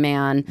performing, Amy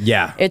Mann.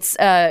 Yeah. It's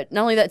not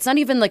only that, it's not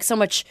even like so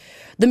much.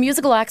 The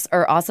musical acts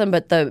are awesome,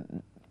 but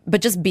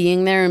just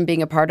being there and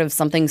being a part of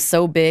something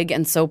so big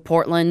and so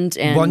Portland.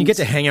 And you get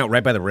to hang out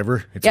right by the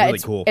river. It's really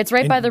cool. It's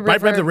right by the river.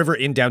 Right by the river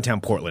in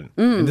downtown Portland.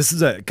 And this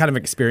is a kind of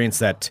experience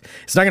that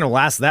it's not going to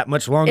last that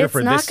much longer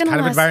for this kind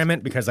of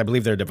environment because I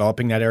believe they're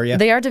developing that area.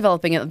 They are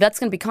developing it. That's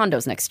going to be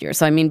condos next year.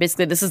 So, I mean,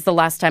 basically, this is the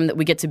last time that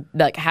we get to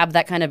have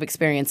that kind of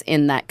experience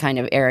in that kind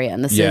of area.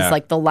 And this is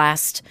like the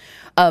last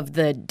of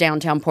the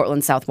downtown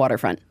Portland South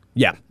waterfront.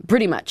 Yeah.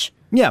 Pretty much.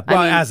 Yeah,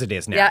 well, as it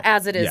is now. Yeah,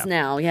 as it is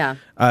now, yeah.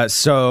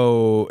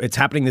 So it's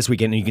happening this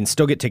weekend, and you can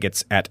still get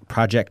tickets at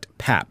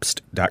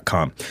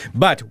projectpabst.com.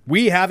 But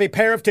we have a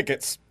pair of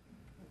tickets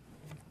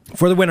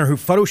for the winner who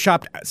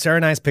photoshopped Sarah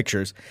and I's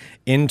pictures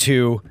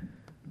into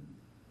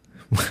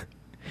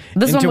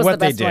This one was what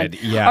the best they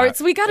did. one. Yeah. All right,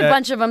 so we got a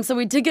bunch of them. So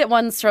we did get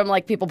ones from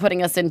people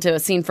putting us into a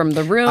scene from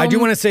The Room. I do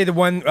want to say the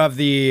one of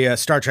the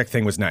Star Trek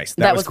thing was nice.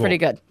 That was cool. Pretty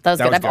good. That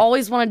was good. I've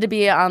always wanted to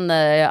be on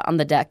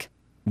the deck.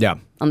 Yeah.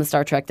 On the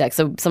Star Trek deck.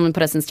 So someone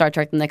put us in Star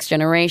Trek The Next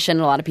Generation.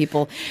 A lot of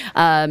people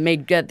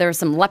made good. There were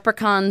some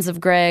leprechauns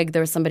of Greg.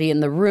 There was somebody in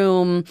The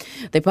Room.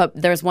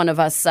 There's one of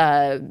us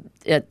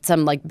at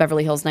some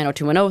Beverly Hills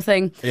 90210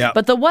 thing. Yeah.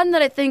 But the one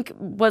that I think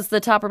was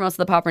the toppermost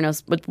of the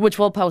poppermost, which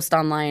we'll post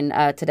online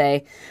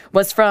today,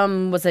 was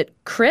it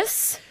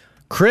Chris?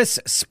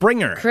 Chris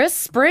Springer. Chris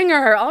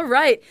Springer. All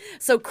right.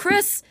 So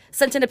Chris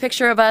sent in a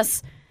picture of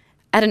us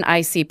at an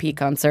ICP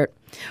concert.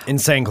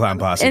 Insane Clown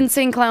Posse.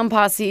 Insane Clown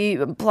Posse.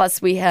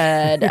 Plus, we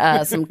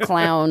had some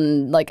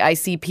clown,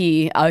 ICP.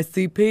 We had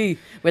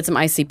some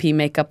ICP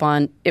makeup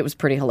on. It was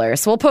pretty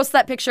hilarious. So we'll post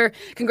that picture.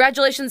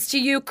 Congratulations to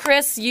you,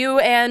 Chris, you,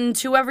 and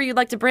whoever you'd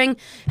like to bring.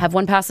 Have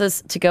one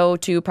passes to go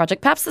to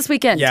Project PABST this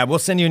weekend. Yeah, we'll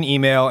send you an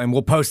email, and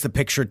we'll post the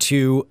picture,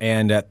 too.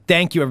 And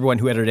thank you, everyone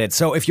who entered it.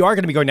 So if you are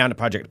going to be going down to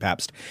Project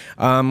PABST,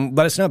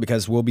 let us know,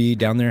 because we'll be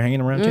down there hanging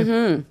around,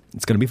 too.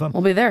 It's going to be fun.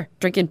 We'll be there,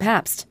 drinking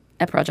PABST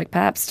at Project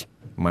PABST.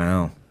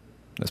 Wow.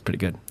 That's pretty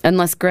good.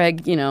 Unless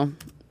Greg,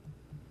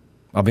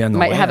 I'll be on the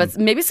might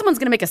maybe someone's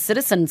going to make a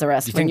citizen's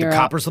arrest. Do you think the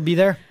coppers will be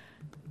there?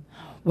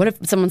 What if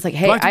someone's like,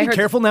 hey, do I have to be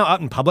careful now out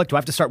in public? Do I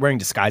have to start wearing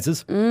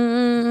disguises?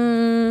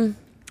 Well,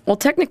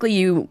 technically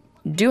you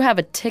do have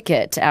a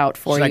ticket out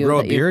for you. Should I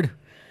grow a beard?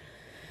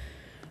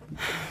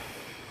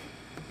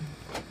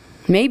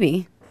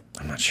 Maybe.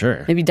 I'm not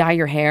sure. Maybe dye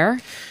your hair?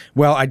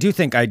 Well, I do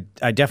think I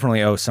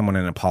definitely owe someone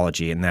an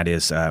apology, and that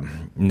is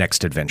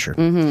Next Adventure.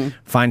 Mm-hmm.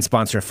 Fine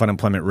sponsor of Fun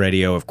Employment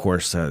Radio, of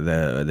course,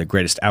 the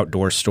greatest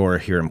outdoor store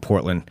here in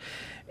Portland,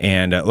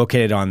 and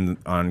located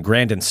on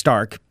Grand and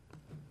Stark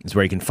is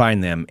where you can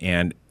find them.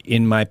 And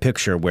in my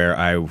picture where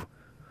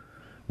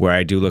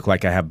I do look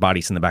like I have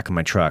bodies in the back of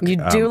my truck. You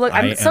do look.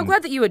 I'm so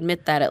glad that you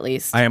admit that at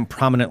least. I am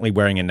prominently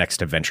wearing a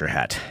Next Adventure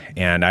hat,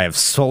 and I have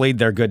sullied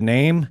their good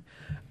name.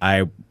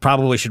 I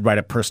probably should write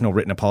a personal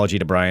written apology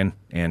to Brian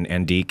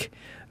and Deke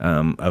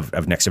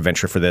of Next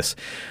Adventure for this.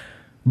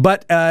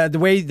 But the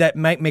way that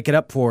might make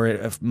up for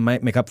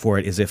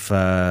it is if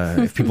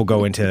people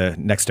go into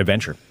Next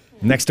Adventure,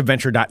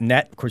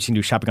 nextadventure.net. Of course, you can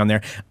do shopping on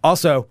there.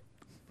 Also,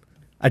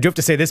 I do have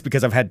to say this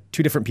because I've had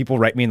 2 different people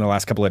write me in the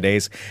last couple of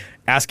days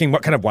asking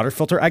what kind of water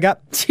filter I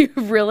got.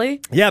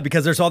 Really? Yeah,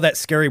 because there's all that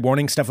scary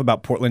warning stuff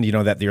about Portland,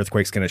 that the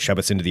earthquake's going to shove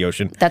us into the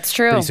ocean. That's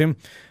true. Pretty soon.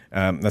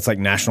 That's like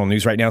national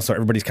news right now, so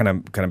everybody's kind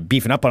of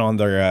beefing up on all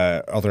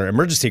their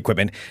emergency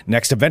equipment.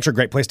 Next Adventure,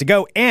 great place to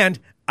go. And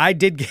I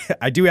do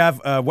have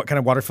what kind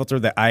of water filter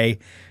that I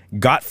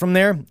got from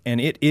there,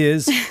 and it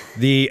is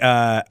the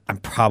I'm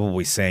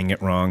probably saying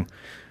it wrong,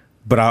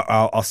 but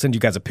I'll send you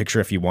guys a picture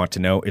if you want to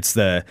know. It's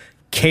the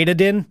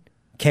Katadyn,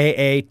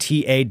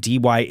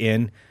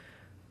 Katadyn.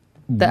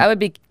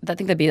 I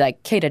think that'd be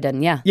like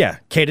Katadyn, yeah. Yeah,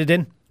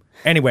 Katadyn.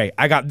 Anyway,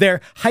 I got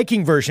their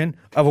hiking version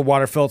of a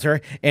water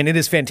filter, and it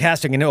is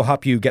fantastic, and it'll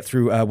help you get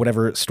through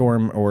whatever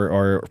storm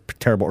or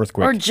terrible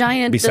earthquake or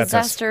giant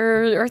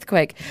disaster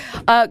earthquake.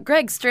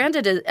 Greg,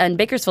 stranded in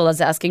Bakersfield, is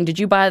asking, did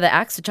you buy the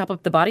axe to chop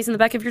up the bodies in the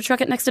back of your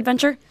truck at Next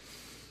Adventure?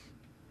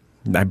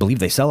 I believe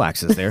they sell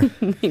axes there.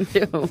 They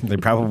do. They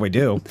probably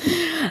do.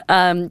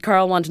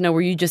 Carl wanted to know,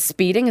 were you just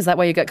speeding? Is that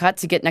why you got caught,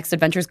 to get Next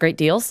Adventure's great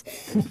deals?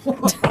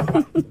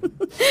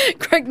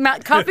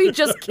 Greg, coffee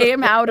just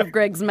came out of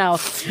Greg's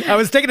mouth. I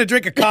was taking a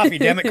drink of coffee,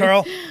 damn it,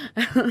 Carl.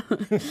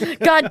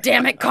 God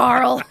damn it,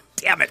 Carl.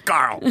 Damn it,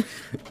 Carl.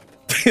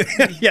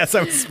 Yes,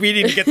 I was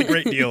speeding to get the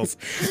great deals.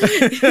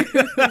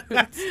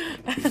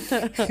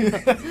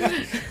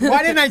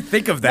 Why didn't I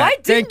think of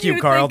that? Thank you,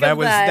 Carl. That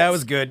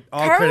was good.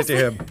 All credit to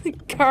him.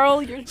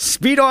 Carl, you're...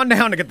 Speed on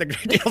down to get the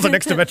great deals on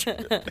Next Adventure.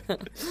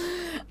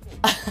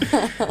 I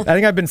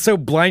think I've been so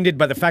blinded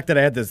by the fact that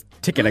I had this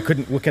ticket, I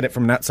couldn't look at it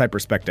from an outside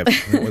perspective.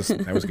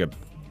 That was good.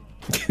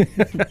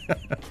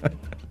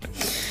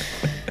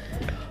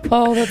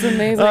 Oh, that's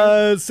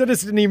amazing. Send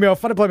us an email,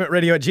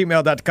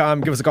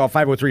 funemploymentradio@gmail.com. Give us a call,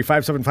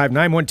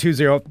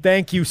 503-575-9120.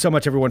 Thank you so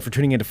much, everyone, for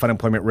tuning into Fun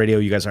Employment Radio.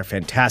 You guys are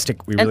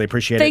fantastic. We really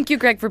appreciate it. Thank you,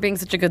 Greg, for being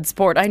such a good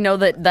sport. I know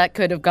that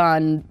could have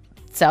gone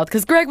south,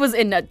 because Greg was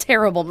in a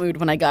terrible mood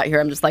when I got here.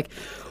 I'm just like,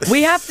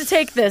 we have to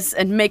take this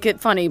and make it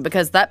funny,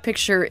 because that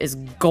picture is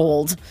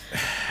gold.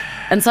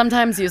 And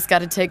sometimes you just got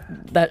to take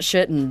that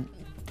shit and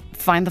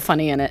find the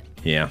funny in it.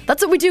 Yeah.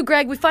 That's what we do,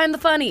 Greg. We find the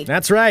funny.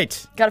 That's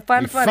right. Gotta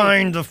find the funny.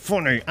 Find the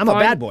funny. I'm a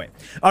bad boy.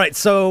 All right,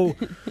 so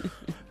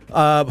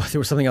there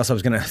was something else I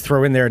was going to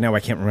throw in there. Now I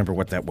can't remember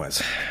what that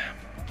was.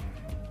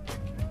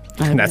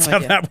 That's how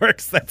that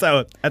works. That's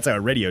how a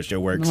radio show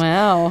works.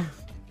 Wow.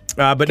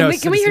 But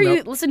can we hear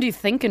you listen to you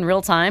think in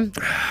real time?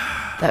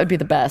 That would be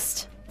the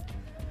best.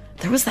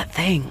 There was that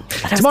thing.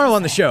 Tomorrow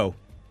on the show,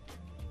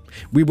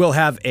 we will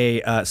have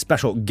a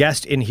special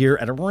guest in here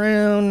at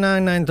around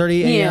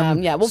 9:30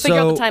 a.m. Yeah, we'll figure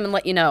out the time and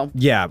let you know.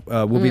 Yeah,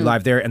 we'll be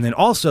live there. And then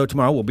also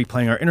tomorrow we'll be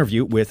playing our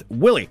interview with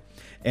Willie.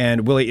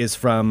 And Willie is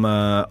from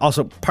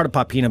also part of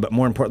Popina, but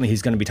more importantly,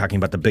 he's going to be talking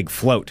about the Big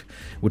Float,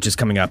 which is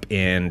coming up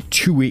in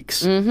 2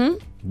 weeks.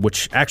 Mm-hmm.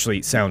 Which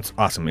actually sounds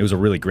awesome. It was a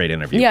really great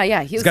interview.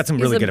 Yeah. He's got some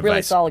really good advice. He's a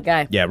really solid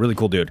guy. Yeah, really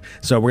cool dude.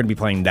 So we're going to be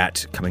playing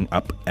that coming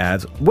up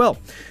as well.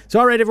 So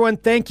all right, everyone,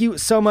 thank you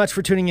so much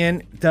for tuning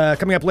in.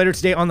 Coming up later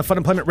today on the Fun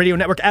Employment Radio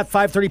Network at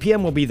 5:30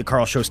 p.m. will be The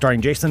Carl Show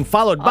starring Jason,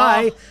 followed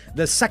by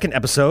the second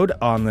episode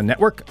on the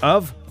network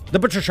of The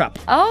Butcher Shop.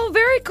 Oh,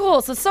 very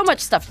cool. So much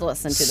stuff to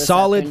listen to this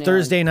Solid afternoon.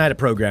 Thursday night of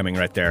programming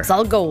right there.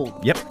 Solid gold.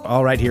 Yep,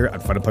 all right here on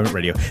Fun Employment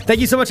Radio. Thank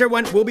you so much,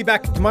 everyone. We'll be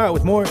back tomorrow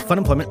with more Fun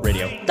Employment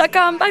Radio.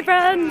 .com. Bye,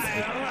 friends.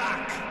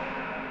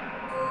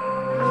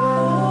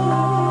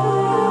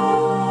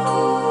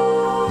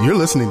 You're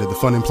listening to the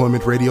Fun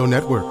Employment Radio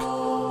Network.